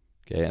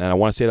 Okay, and I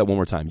want to say that one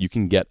more time. You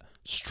can get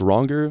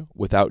stronger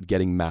without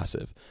getting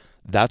massive.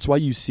 That's why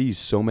you see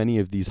so many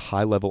of these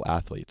high-level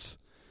athletes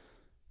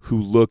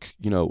who look,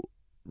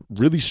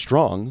 really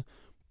strong,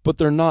 but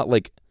they're not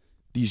like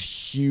these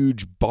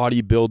huge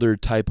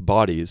bodybuilder type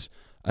bodies.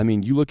 I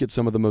mean, you look at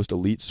some of the most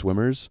elite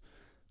swimmers.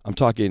 I'm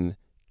talking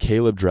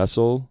Caleb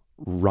Dressel,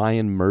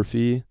 Ryan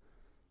Murphy,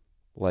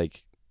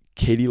 like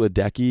Katie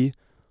Ledecky,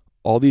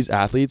 all these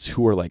athletes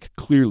who are like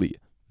clearly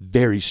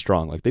very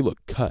strong. Like they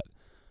look cut,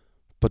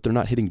 but they're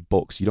not hitting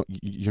bulks.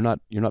 You're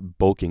not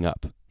bulking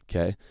up.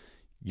 Okay.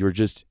 You're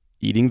just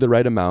eating the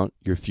right amount.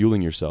 You're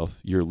fueling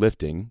yourself. You're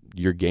lifting,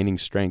 you're gaining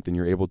strength, and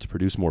you're able to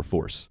produce more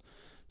force.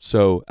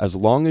 So as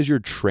long as you're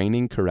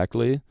training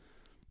correctly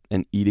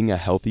and eating a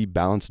healthy,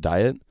 balanced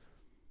diet,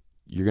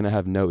 you're going to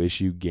have no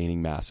issue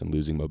gaining mass and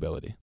losing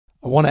mobility.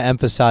 I want to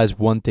emphasize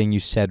one thing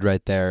you said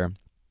right there.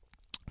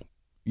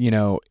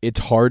 It's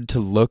hard to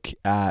look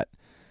at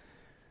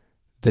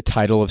the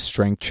title of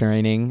strength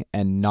training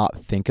and not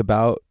think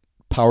about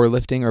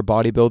powerlifting or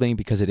bodybuilding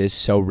because it is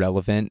so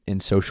relevant in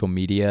social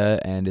media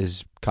and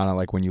is kind of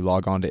like when you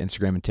log on to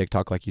Instagram and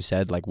TikTok, like you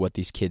said, like what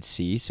these kids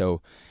see.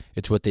 So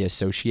it's what they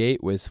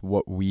associate with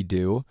what we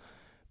do,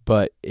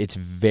 but it's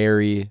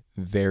very,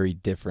 very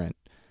different.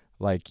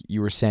 Like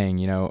you were saying,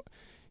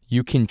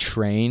 you can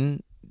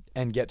train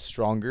and get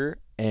stronger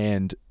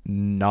and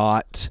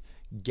not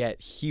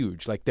get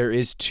huge. Like, there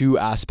is two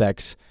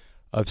aspects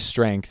of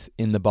strength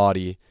in the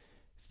body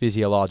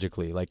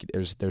physiologically. Like,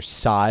 there's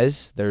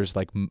size, there's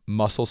like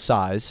muscle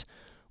size,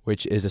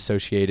 which is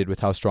associated with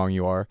how strong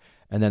you are.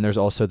 And then there's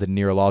also the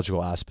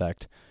neurological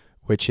aspect,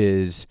 which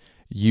is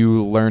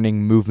you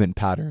learning movement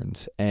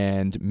patterns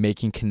and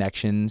making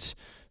connections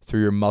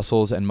through your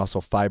muscles and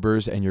muscle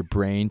fibers and your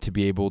brain to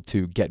be able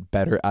to get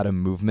better at a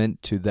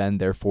movement to then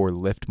therefore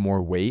lift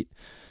more weight.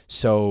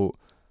 So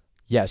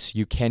yes,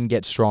 you can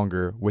get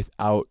stronger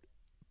without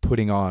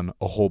putting on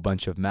a whole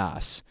bunch of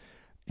mass.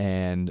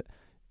 And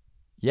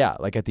yeah,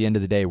 like at the end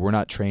of the day, we're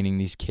not training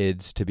these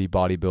kids to be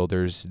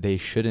bodybuilders. They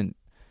shouldn't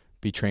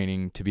be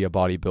training to be a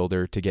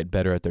bodybuilder to get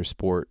better at their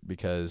sport,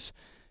 because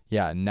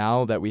yeah,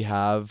 now that we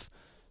have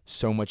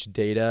so much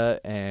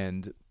data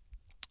and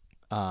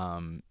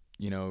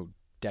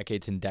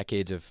decades and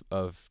decades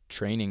of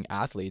training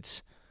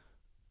athletes,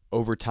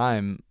 over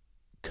time,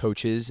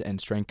 coaches and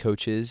strength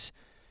coaches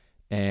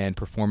and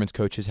performance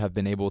coaches have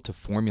been able to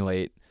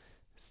formulate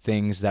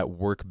things that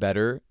work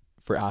better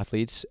for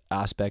athletes,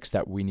 aspects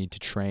that we need to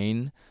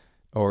train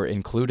or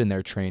include in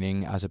their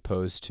training, as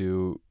opposed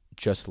to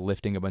just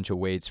lifting a bunch of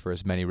weights for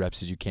as many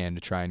reps as you can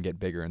to try and get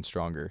bigger and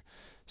stronger.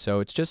 So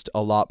it's just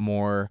a lot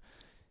more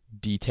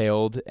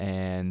detailed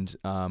and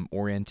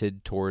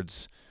oriented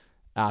towards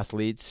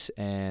athletes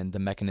and the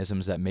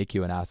mechanisms that make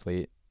you an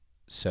athlete.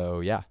 So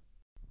yeah.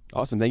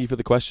 Awesome. Thank you for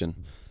the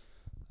question.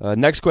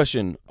 Next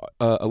question.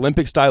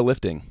 Olympic style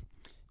lifting.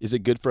 Is it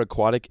good for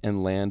aquatic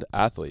and land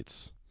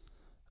athletes?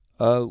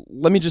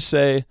 Let me just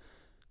say,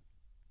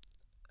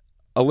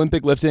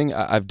 Olympic lifting,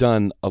 I've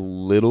done a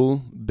little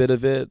bit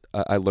of it.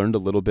 I learned a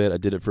little bit. I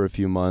did it for a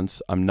few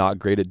months. I'm not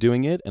great at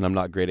doing it, and I'm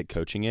not great at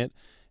coaching it.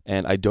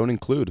 And I don't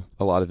include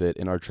a lot of it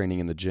in our training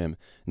in the gym.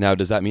 Now,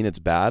 does that mean it's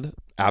bad?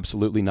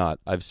 Absolutely not.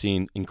 I've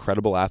seen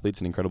incredible athletes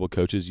and incredible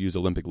coaches use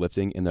Olympic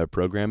lifting in their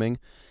programming.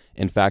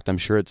 In fact, I'm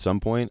sure at some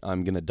point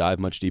I'm going to dive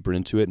much deeper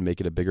into it and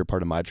make it a bigger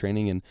part of my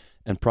training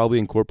and probably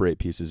incorporate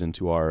pieces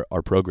into our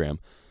program.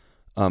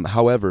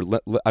 However,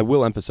 I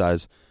will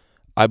emphasize,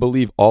 I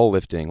believe all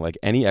lifting, like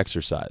any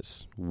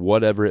exercise,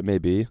 whatever it may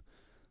be,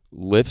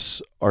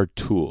 lifts are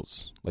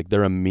tools. Like,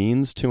 they're a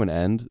means to an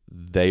end.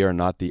 They are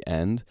not the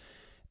end.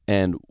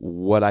 And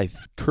what I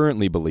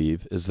currently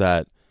believe is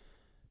that,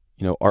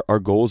 our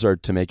goals are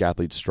to make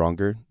athletes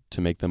stronger, to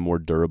make them more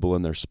durable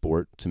in their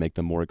sport, to make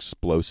them more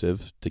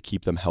explosive, to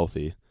keep them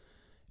healthy.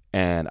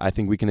 And I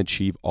think we can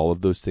achieve all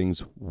of those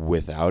things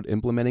without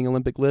implementing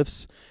Olympic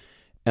lifts.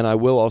 And I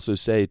will also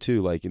say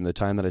too, like, in the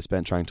time that I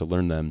spent trying to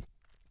learn them,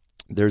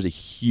 there's a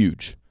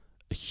huge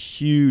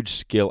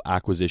skill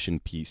acquisition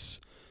piece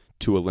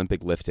to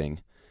Olympic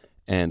lifting.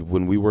 And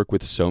when we work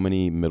with so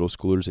many middle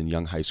schoolers and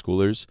young high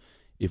schoolers,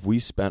 if we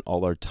spent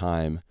all our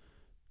time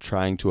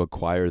trying to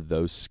acquire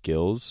those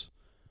skills,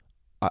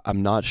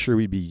 I'm not sure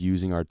we'd be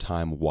using our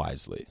time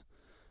wisely,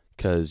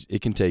 because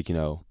it can take,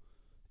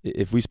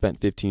 if we spent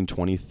 15,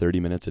 20, 30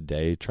 minutes a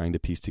day trying to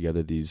piece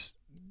together these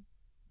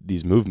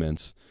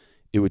movements,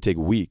 it would take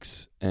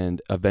weeks,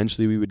 and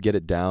eventually we would get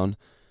it down.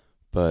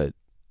 But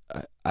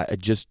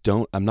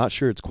I'm not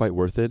sure it's quite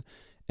worth it.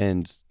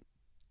 And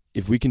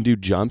if we can do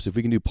jumps, if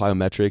we can do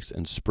plyometrics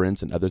and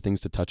sprints and other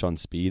things to touch on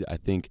speed, I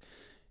think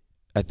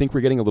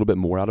we're getting a little bit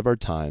more out of our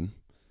time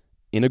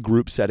in a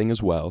group setting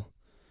as well.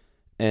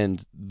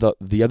 And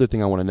the other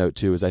thing I want to note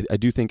too is I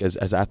do think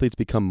as athletes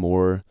become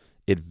more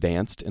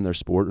advanced in their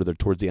sport, or they're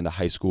towards the end of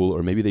high school,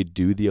 or maybe they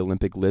do the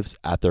Olympic lifts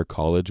at their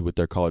college with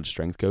their college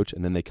strength coach,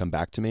 and then they come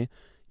back to me,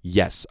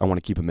 yes, I want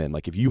to keep them in.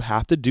 Like, if you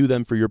have to do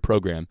them for your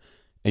program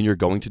and you're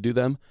going to do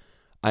them,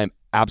 I'm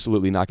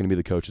absolutely not going to be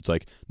the coach. It's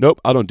like,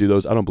 nope, I don't do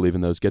those. I don't believe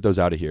in those. Get those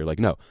out of here. Like,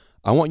 no,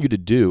 I want you to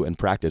do and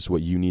practice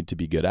what you need to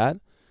be good at.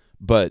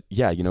 But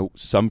yeah,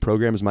 some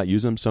programs might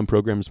use them, some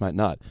programs might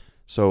not.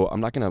 So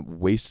I'm not going to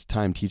waste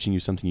time teaching you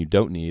something you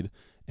don't need.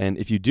 And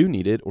if you do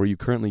need it, or you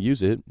currently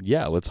use it,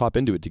 yeah, let's hop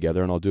into it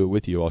together and I'll do it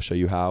with you. I'll show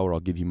you how, or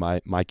I'll give you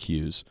my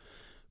cues.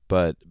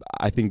 But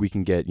I think we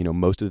can get,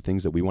 most of the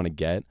things that we want to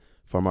get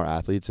from our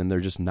athletes, and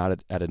they're just not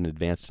at an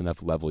advanced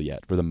enough level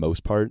yet, for the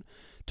most part,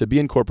 to be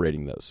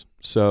incorporating those.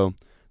 So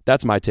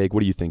that's my take.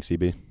 What do you think,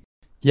 CB?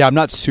 Yeah, I'm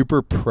not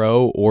super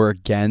pro or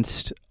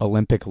against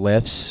Olympic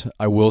lifts.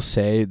 I will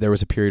say there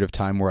was a period of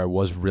time where I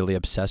was really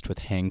obsessed with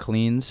hang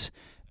cleans,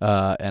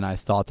 and I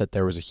thought that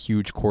there was a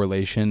huge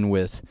correlation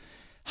with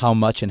how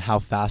much and how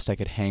fast I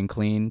could hang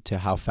clean to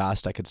how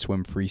fast I could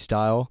swim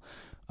freestyle,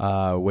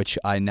 which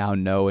I now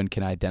know and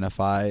can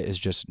identify is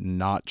just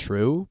not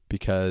true,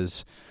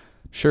 because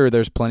sure,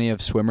 there's plenty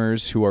of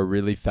swimmers who are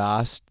really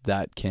fast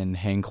that can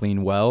hang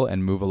clean well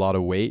and move a lot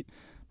of weight,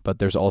 but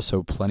there's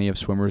also plenty of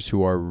swimmers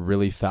who are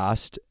really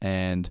fast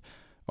and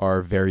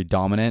are very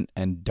dominant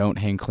and don't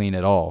hang clean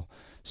at all.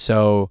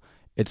 So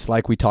it's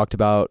like we talked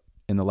about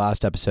in the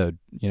last episode,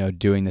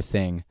 doing the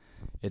thing.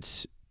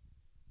 It's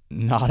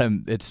not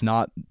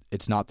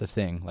the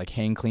thing. Like,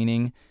 hang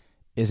cleaning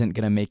isn't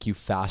going to make you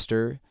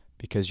faster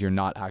because you're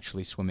not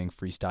actually swimming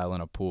freestyle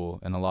in a pool.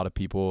 And a lot of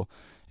people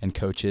and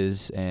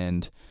coaches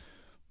and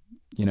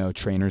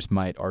trainers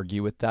might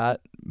argue with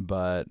that,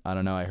 but I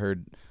don't know. I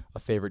heard a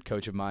favorite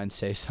coach of mine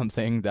say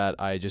something that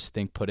I just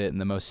think put it in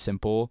the most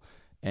simple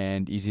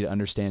and easy to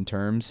understand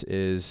terms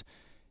is,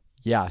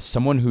 yeah,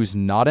 someone who's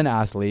not an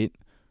athlete,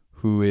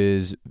 who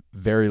is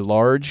very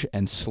large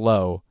and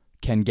slow,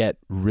 can get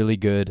really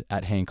good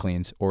at hang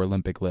cleans or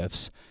Olympic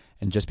lifts.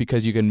 And just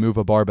because you can move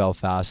a barbell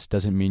fast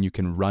doesn't mean you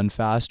can run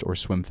fast or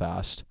swim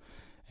fast.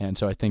 And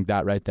so I think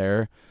that right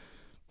there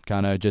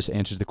kind of just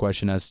answers the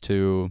question as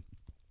to,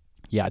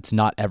 yeah, it's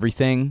not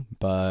everything,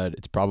 but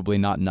it's probably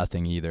not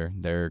nothing either.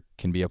 There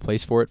can be a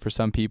place for it for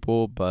some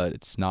people, but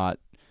it's not,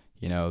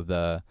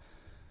 the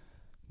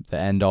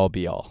end all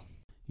be all.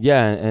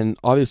 Yeah, and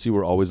obviously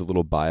we're always a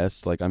little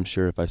biased. Like, I'm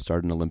sure if I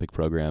start an Olympic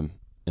program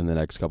in the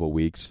next couple of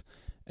weeks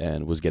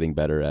and was getting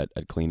better at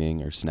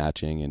cleaning or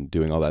snatching and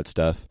doing all that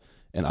stuff,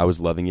 and I was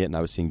loving it and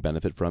I was seeing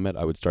benefit from it,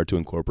 I would start to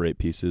incorporate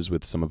pieces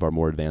with some of our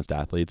more advanced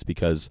athletes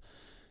because,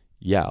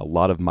 yeah, a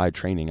lot of my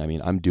training,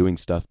 I'm doing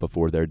stuff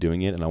before they're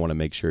doing it, and I want to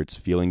make sure it's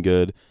feeling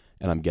good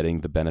and I'm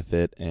getting the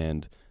benefit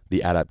and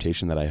the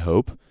adaptation that I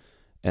hope.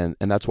 And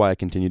that's why I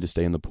continue to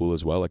stay in the pool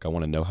as well. Like, I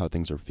want to know how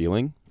things are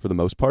feeling for the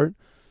most part.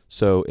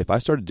 So if I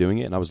started doing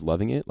it and I was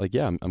loving it, like,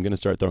 yeah, I'm going to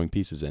start throwing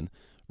pieces in.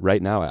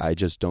 Right now, I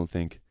just don't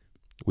think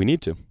we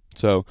need to.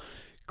 So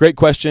great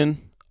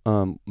question.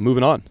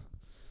 Moving on.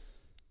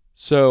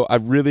 So I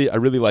really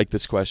like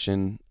this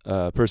question.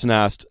 Person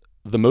asked,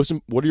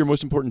 what are your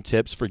most important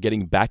tips for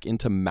getting back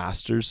into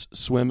masters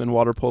swim and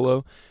water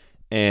polo?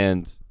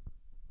 And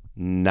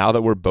now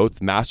that we're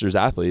both masters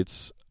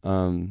athletes,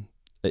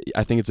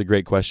 I think it's a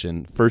great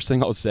question. First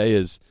thing I'll say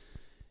is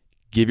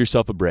give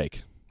yourself a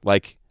break.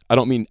 Like, I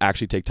don't mean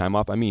actually take time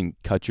off. I mean,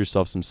 cut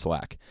yourself some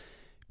slack,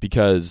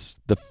 because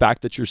the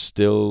fact that you're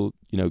still,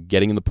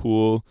 getting in the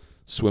pool,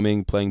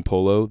 swimming, playing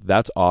polo,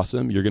 that's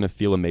awesome. You're going to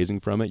feel amazing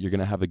from it. You're going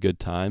to have a good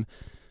time.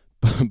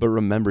 But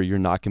remember, you're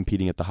not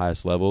competing at the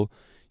highest level.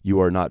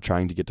 You are not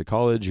trying to get to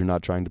college. You're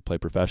not trying to play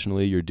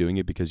professionally. You're doing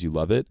it because you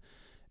love it.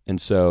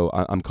 And so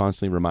I'm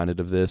constantly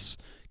reminded of this.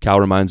 Cal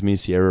reminds me,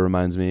 Sierra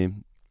reminds me,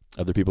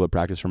 other people at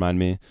practice remind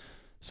me.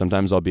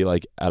 Sometimes I'll be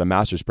like at a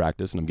master's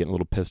practice and I'm getting a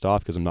little pissed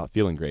off because I'm not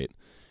feeling great.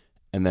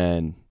 And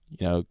then,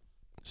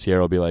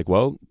 Sierra will be like,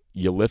 well,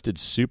 you lifted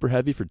super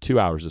heavy for 2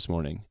 hours this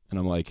morning. And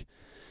I'm like,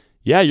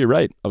 yeah, you're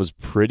right. I was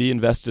pretty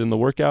invested in the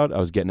workout. I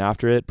was getting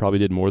after it. Probably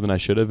did more than I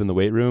should have in the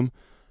weight room.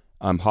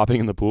 I'm hopping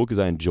in the pool because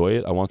I enjoy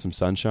it. I want some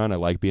sunshine. I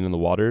like being in the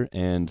water.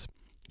 And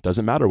it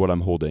doesn't matter what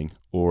I'm holding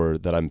or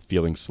that I'm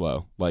feeling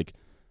slow. Like,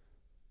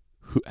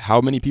 how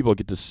many people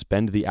get to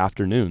spend the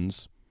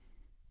afternoons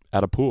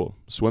at a pool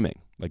swimming?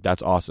 Like,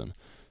 that's awesome.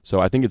 So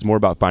I think it's more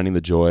about finding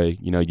the joy,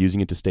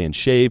 using it to stay in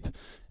shape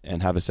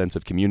and have a sense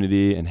of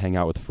community and hang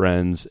out with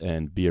friends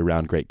and be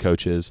around great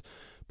coaches.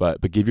 But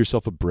give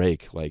yourself a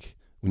break. Like,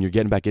 when you're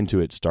getting back into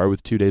it, start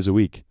with 2 days a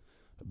week,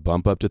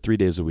 bump up to 3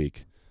 days a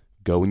week,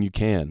 go when you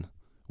can.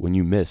 When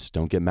you miss,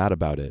 don't get mad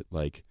about it.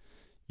 Like,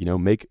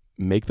 make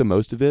the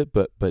most of it,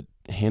 but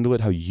handle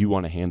it how you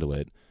want to handle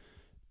it.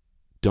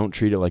 Don't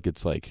treat it like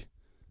it's like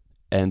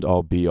end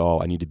all be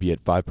all. I need to be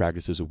at 5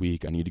 practices a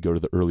week. I need to go to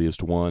the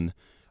earliest one.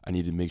 I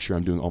need to make sure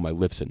I'm doing all my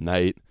lifts at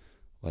night.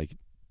 Like,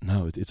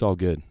 no, it's all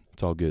good.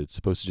 It's all good. It's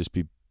supposed to just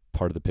be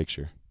part of the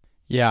picture.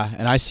 Yeah,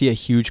 and I see a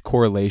huge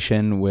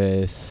correlation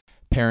with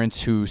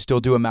parents who still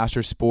do a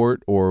master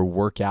sport or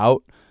work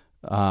out,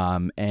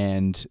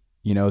 and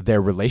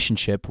their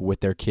relationship with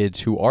their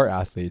kids who are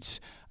athletes.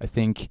 I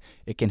think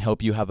it can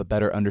help you have a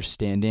better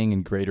understanding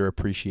and greater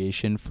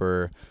appreciation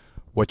for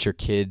what your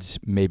kids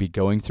may be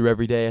going through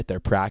every day at their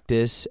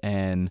practice,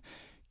 and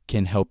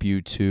can help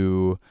you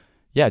to,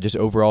 just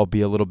overall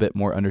be a little bit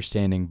more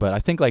understanding. But I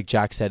think, like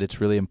Jack said, it's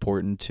really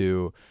important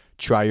to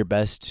try your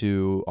best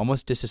to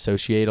almost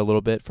disassociate a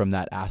little bit from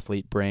that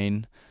athlete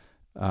brain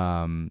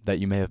that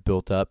you may have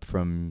built up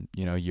from,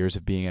 years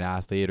of being an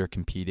athlete or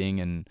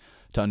competing, and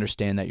to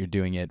understand that you're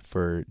doing it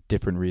for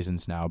different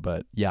reasons now.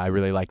 But yeah, I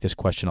really like this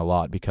question a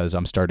lot because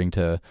I'm starting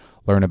to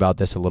learn about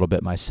this a little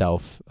bit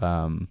myself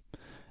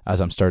as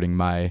I'm starting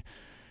my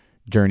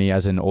journey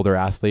as an older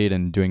athlete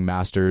and doing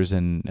masters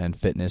and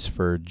fitness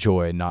for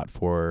joy, not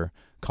for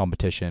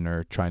competition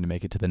or trying to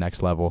make it to the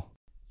next level.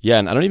 Yeah,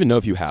 and I don't even know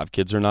if you have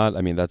kids or not.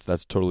 I mean,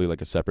 that's totally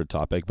like a separate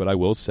topic. But I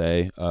will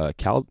say,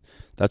 Cal,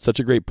 that's such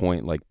a great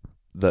point. Like,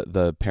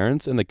 the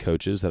parents and the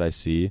coaches that I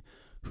see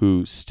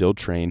who still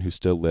train, who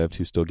still lift,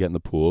 who still get in the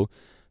pool,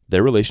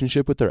 their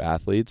relationship with their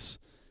athletes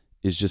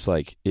is just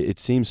like, it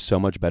seems so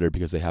much better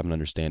because they have an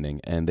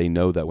understanding. And they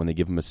know that when they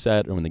give them a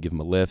set or when they give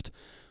them a lift,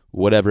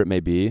 whatever it may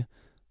be,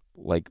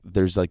 like,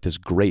 there's like this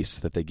grace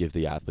that they give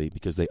the athlete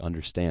because they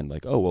understand,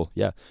 like, oh, well,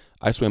 yeah,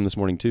 I swam this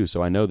morning too.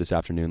 So I know this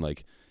afternoon,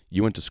 like,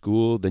 you went to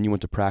school, then you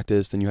went to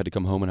practice, then you had to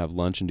come home and have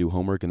lunch and do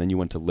homework, and then you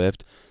went to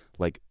lift.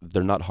 Like,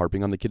 they're not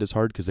harping on the kid as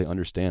hard because they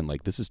understand,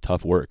 like, this is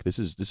tough work. This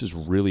is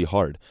really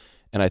hard.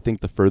 And I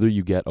think the further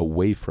you get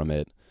away from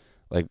it,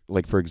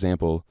 like for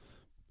example,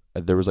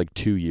 there was like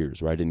 2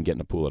 years where I didn't get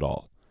in a pool at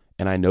all.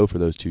 And I know for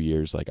those 2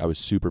 years, like, I was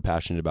super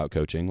passionate about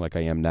coaching like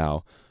I am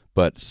now.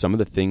 But some of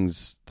the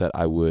things that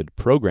I would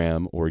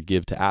program or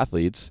give to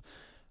athletes,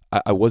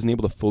 I wasn't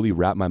able to fully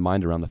wrap my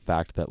mind around the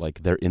fact that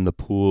like they're in the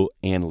pool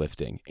and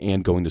lifting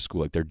and going to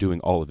school. Like they're doing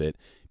all of it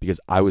because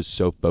I was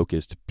so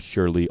focused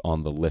purely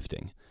on the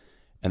lifting.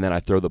 And then I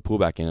throw the pool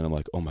back in and I'm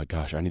like, oh my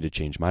gosh, I need to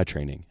change my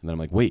training. And then I'm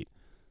like, wait,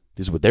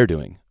 this is what they're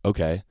doing.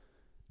 Okay.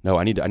 No,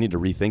 I need to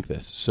rethink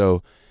this.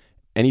 So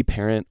any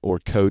parent or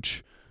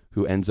coach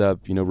who ends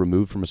up,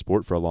 removed from a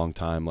sport for a long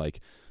time, like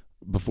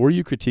before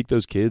you critique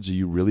those kids, or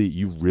you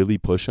really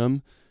push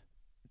them,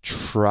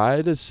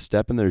 try to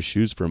step in their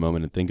shoes for a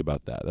moment and think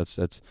about that. That's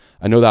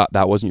I know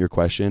that wasn't your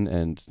question,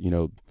 and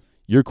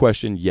your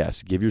question,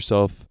 yes, give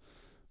yourself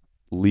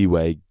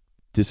leeway,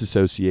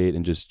 disassociate,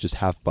 and just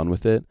have fun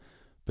with it.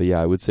 But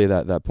yeah, I would say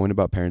that point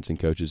about parents and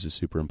coaches is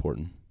super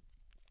important.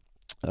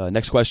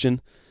 Next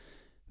question.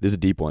 This is a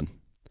deep one.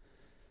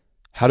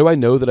 How do I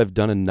know that I've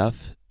done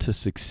enough to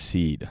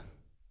succeed?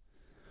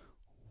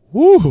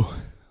 Woo!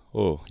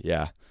 Oh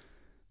yeah,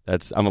 I'm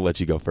gonna let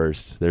you go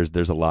first.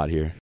 There's a lot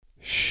here.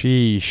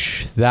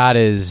 Sheesh, that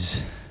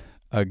is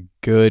a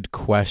good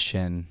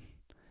question.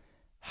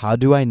 How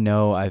do I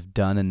know I've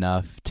done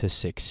enough to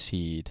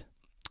succeed?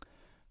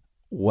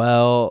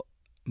 Well,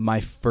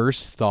 my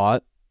first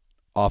thought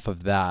off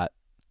of that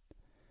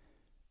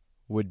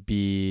would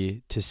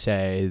be to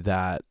say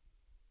that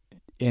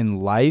in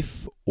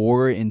life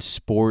or in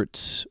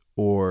sports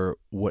or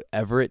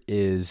whatever it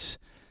is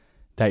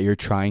that you're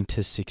trying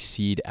to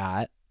succeed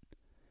at,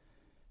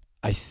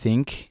 I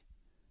think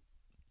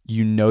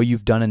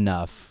you've done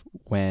enough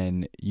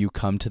when you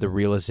come to the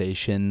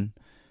realization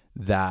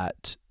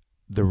that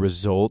the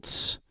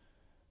results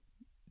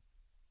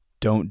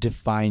don't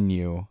define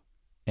you,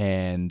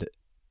 and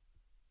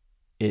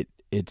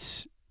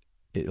it's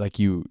like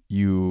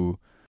you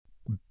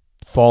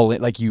fall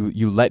in, like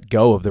you let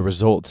go of the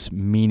results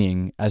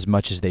meaning as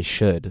much as they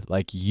should.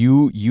 Like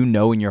you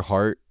know in your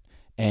heart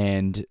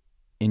and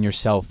in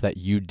yourself that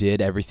you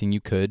did everything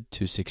you could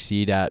to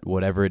succeed at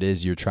whatever it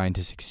is you're trying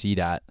to succeed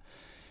at.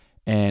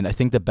 And I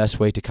think the best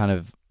way to kind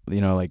of,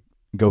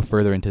 go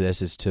further into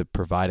this is to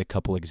provide a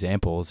couple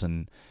examples.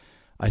 And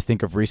I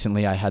think of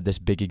recently I had this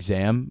big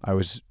exam I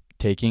was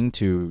taking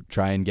to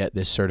try and get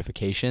this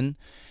certification.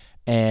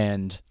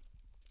 And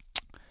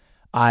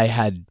I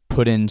had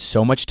put in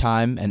so much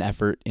time and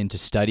effort into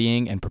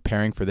studying and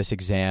preparing for this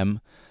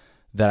exam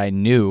that I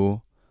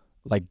knew,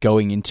 like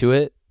going into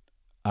it,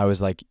 I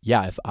was like,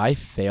 yeah, if I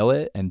fail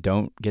it and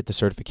don't get the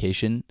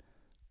certification,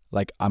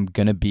 like I'm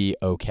going to be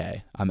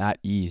okay. I'm at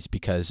ease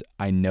because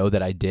I know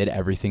that I did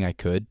everything I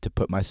could to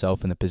put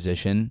myself in the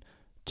position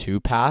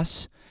to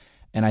pass.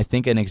 And I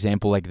think an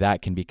example like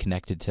that can be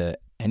connected to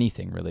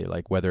anything really,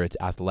 like whether it's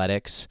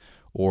athletics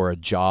or a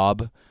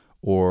job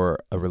or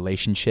a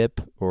relationship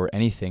or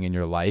anything in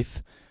your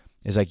life,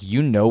 is like,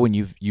 when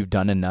you've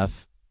done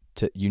enough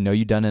to,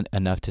 you've done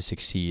enough to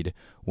succeed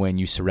when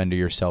you surrender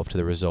yourself to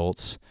the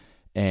results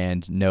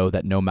and know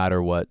that no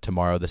matter what,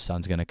 tomorrow the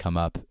sun's going to come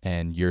up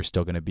and you're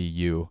still going to be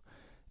you.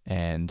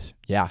 And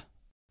yeah,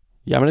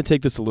 I'm going to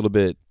take this a little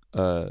bit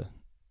down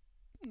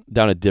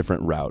a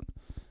different route.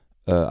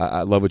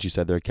 I love what you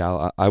said there,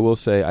 Cal. I will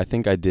say I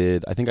think I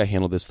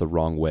handled this the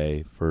wrong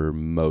way for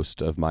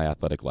most of my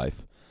athletic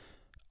life.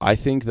 I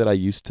think that I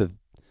used to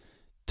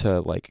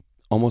like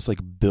almost like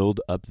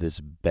build up this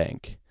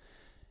bank.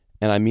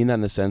 And I mean that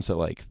in the sense that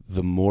like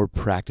the more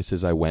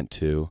practices I went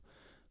to,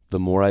 the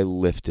more I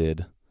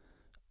lifted,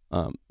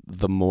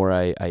 the more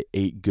I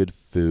ate good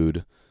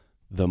food,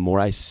 the more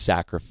I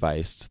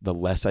sacrificed, the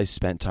less I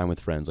spent time with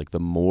friends. Like the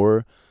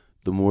more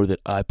that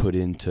I put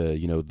into,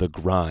 the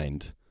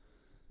grind,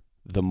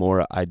 the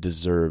more I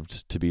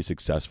deserved to be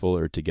successful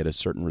or to get a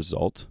certain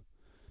result.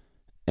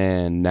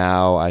 And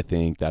now I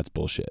think that's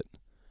bullshit.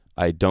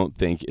 I don't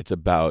think it's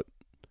about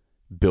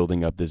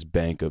building up this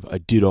bank of I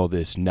did all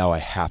this, now I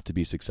have to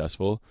be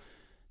successful.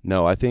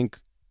 No, I think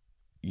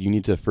you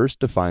need to first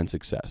define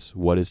success.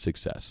 What is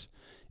success?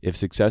 If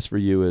success for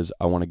you is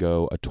I want to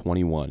go a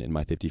 21 in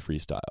my 50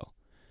 freestyle,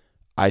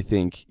 I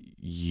think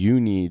you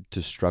need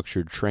to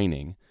structure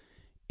training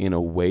in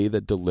a way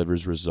that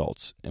delivers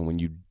results. And when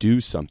you do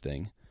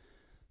something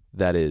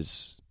that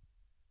is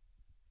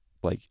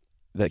like,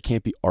 that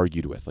can't be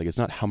argued with, like it's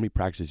not how many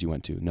practices you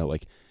went to. No,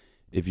 like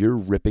if you're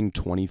ripping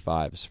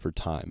 25s for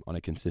time on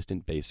a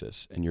consistent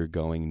basis and you're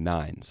going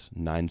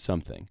nine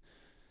something,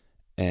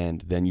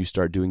 and then you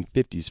start doing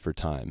 50s for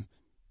time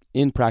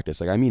in practice,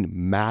 like I mean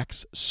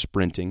max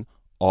sprinting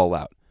all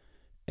out,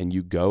 and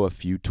you go a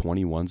few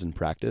 21s in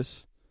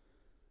practice,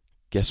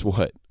 guess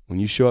what? When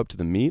you show up to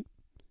the meet,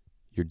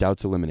 your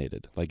doubt's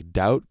eliminated. Like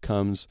doubt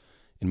comes,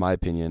 in my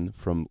opinion,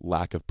 from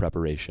lack of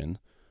preparation.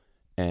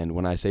 And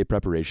when I say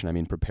preparation, I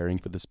mean preparing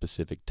for the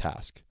specific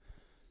task.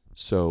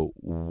 So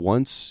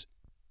once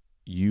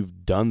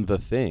you've done the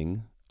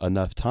thing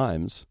enough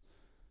times,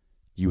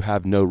 you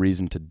have no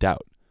reason to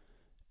doubt.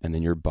 And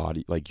then your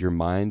body, like your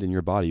mind and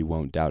your body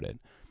won't doubt it.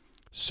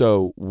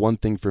 So one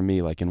thing for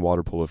me, like in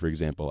water polo, for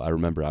example, I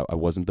remember I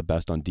wasn't the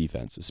best on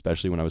defense,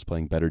 especially when I was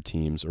playing better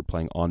teams or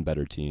playing on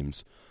better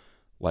teams.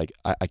 Like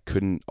I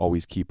couldn't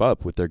always keep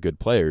up with their good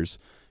players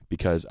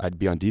because I'd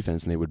be on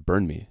defense and they would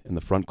burn me in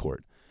the front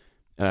court.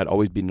 And I'd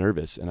always be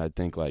nervous, and I'd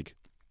think like,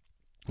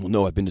 well,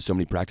 no, I've been to so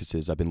many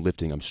practices. I've been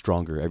lifting. I'm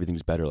stronger.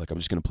 Everything's better. Like, I'm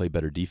just going to play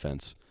better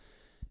defense.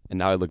 And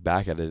now I look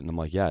back at it and I'm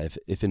like, yeah,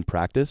 if in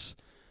practice,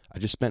 I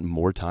just spent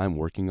more time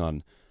working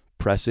on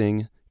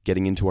pressing,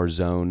 getting into our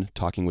zone,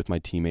 talking with my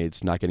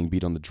teammates, not getting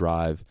beat on the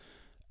drive,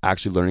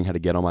 actually learning how to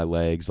get on my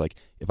legs. Like,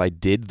 if I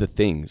did the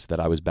things that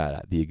I was bad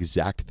at, the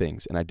exact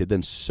things, and I did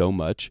them so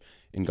much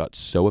and got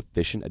so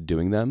efficient at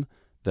doing them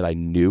that I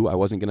knew I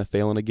wasn't going to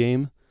fail in a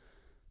game,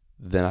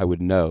 then I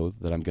would know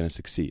that I'm going to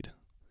succeed.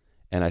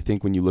 And I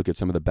think when you look at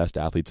some of the best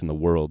athletes in the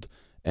world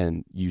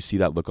and you see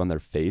that look on their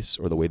face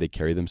or the way they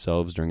carry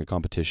themselves during a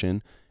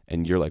competition,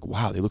 and you're like,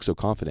 wow, they look so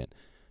confident.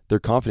 They're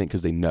confident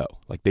because they know.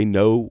 Like, they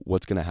know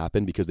what's going to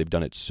happen because they've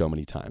done it so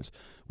many times.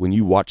 When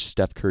you watch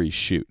Steph Curry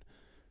shoot,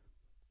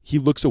 he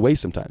looks away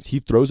sometimes. He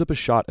throws up a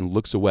shot and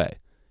looks away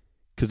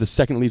because the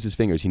second it leaves his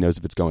fingers, he knows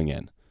if it's going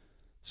in.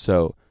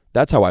 So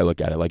that's how I look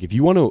at it. Like, if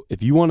you want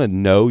to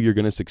know you're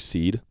going to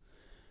succeed,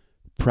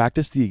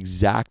 practice the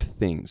exact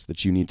things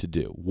that you need to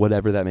do,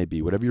 whatever that may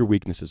be, whatever your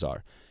weaknesses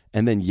are.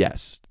 And then,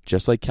 yes,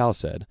 just like Cal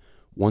said,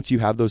 once you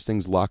have those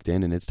things locked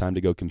in and it's time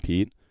to go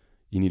compete,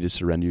 you need to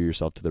surrender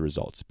yourself to the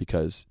results,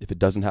 because if it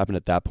doesn't happen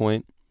at that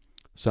point,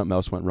 something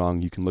else went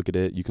wrong. You can look at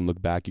it, you can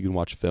look back, you can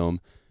watch film,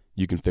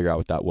 you can figure out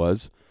what that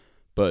was.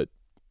 But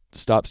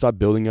stop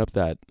building up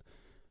that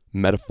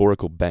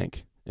metaphorical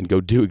bank and go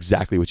do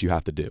exactly what you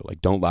have to do.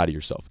 Like, don't lie to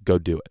yourself. Go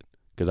do it,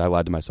 because I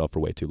lied to myself for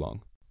way too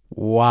long.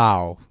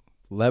 Wow.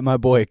 Let my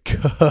boy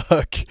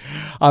cook.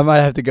 I might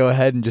have to go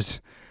ahead and just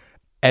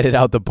edit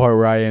out the part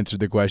where I answered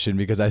the question,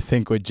 because I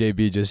think what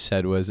JB just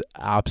said was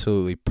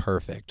absolutely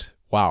perfect.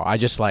 Wow.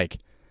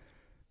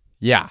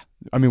 Yeah.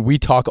 I mean, we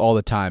talk all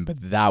the time,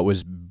 but that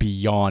was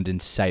beyond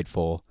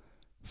insightful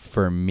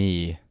for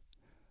me.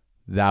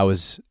 That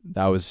was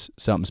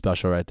something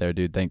special right there,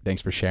 dude.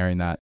 Thanks for sharing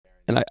that.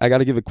 And I got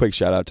to give a quick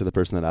shout out to the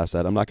person that asked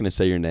that. I'm not going to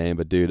say your name,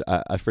 but dude,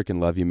 I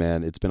freaking love you,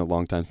 man. It's been a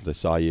long time since I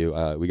saw you.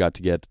 We got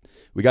to get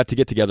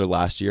together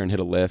last year and hit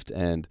a lift,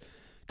 and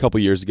a couple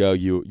years ago,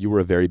 you were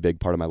a very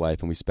big part of my life,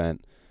 and we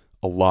spent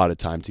a lot of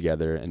time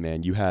together. And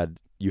man, you had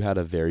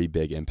a very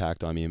big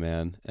impact on me,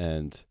 man.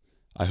 And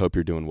I hope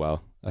you're doing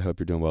well.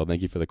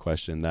 Thank you for the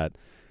question. That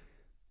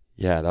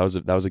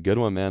was a good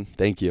one, man.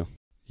 Thank you.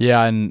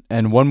 Yeah,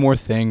 and one more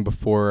thing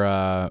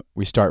before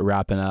we start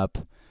wrapping up.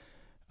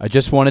 I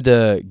just wanted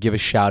to give a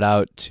shout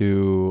out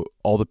to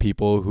all the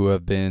people who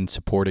have been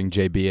supporting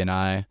JB and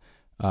I.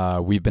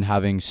 We've been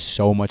having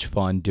so much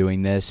fun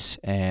doing this,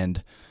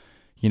 and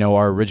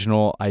our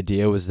original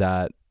idea was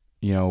that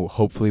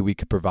hopefully we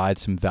could provide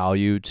some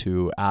value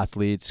to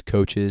athletes,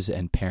 coaches,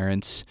 and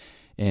parents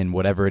in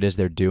whatever it is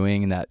they're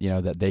doing, and that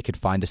that they could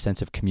find a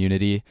sense of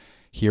community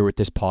here with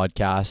this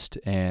podcast.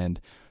 And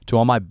to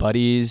all my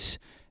buddies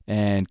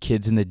and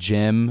kids in the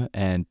gym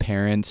and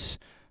parents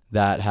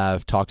that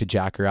have talked to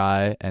Jack or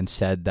I and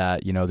said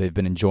that, they've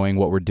been enjoying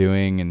what we're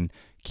doing and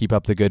keep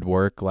up the good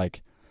work.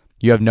 Like,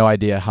 you have no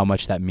idea how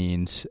much that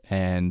means,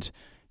 and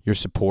your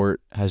support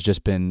has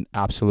just been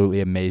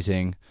absolutely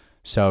amazing.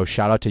 So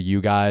shout out to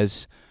you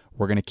guys.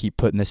 We're going to keep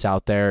putting this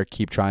out there,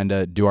 keep trying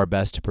to do our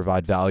best to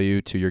provide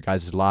value to your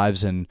guys'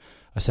 lives and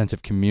a sense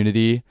of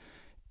community.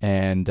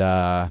 And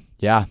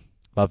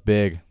love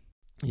big.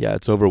 Yeah,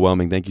 it's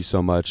overwhelming. Thank you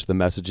so much. The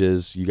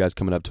messages, you guys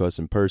coming up to us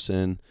in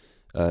person,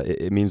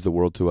 it means the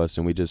world to us,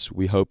 and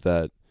we hope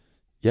that,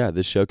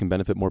 this show can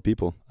benefit more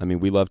people. I mean,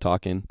 we love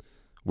talking.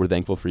 We're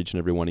thankful for each and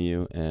every one of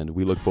you, and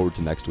we look forward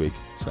to next week.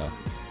 So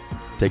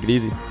take it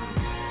easy.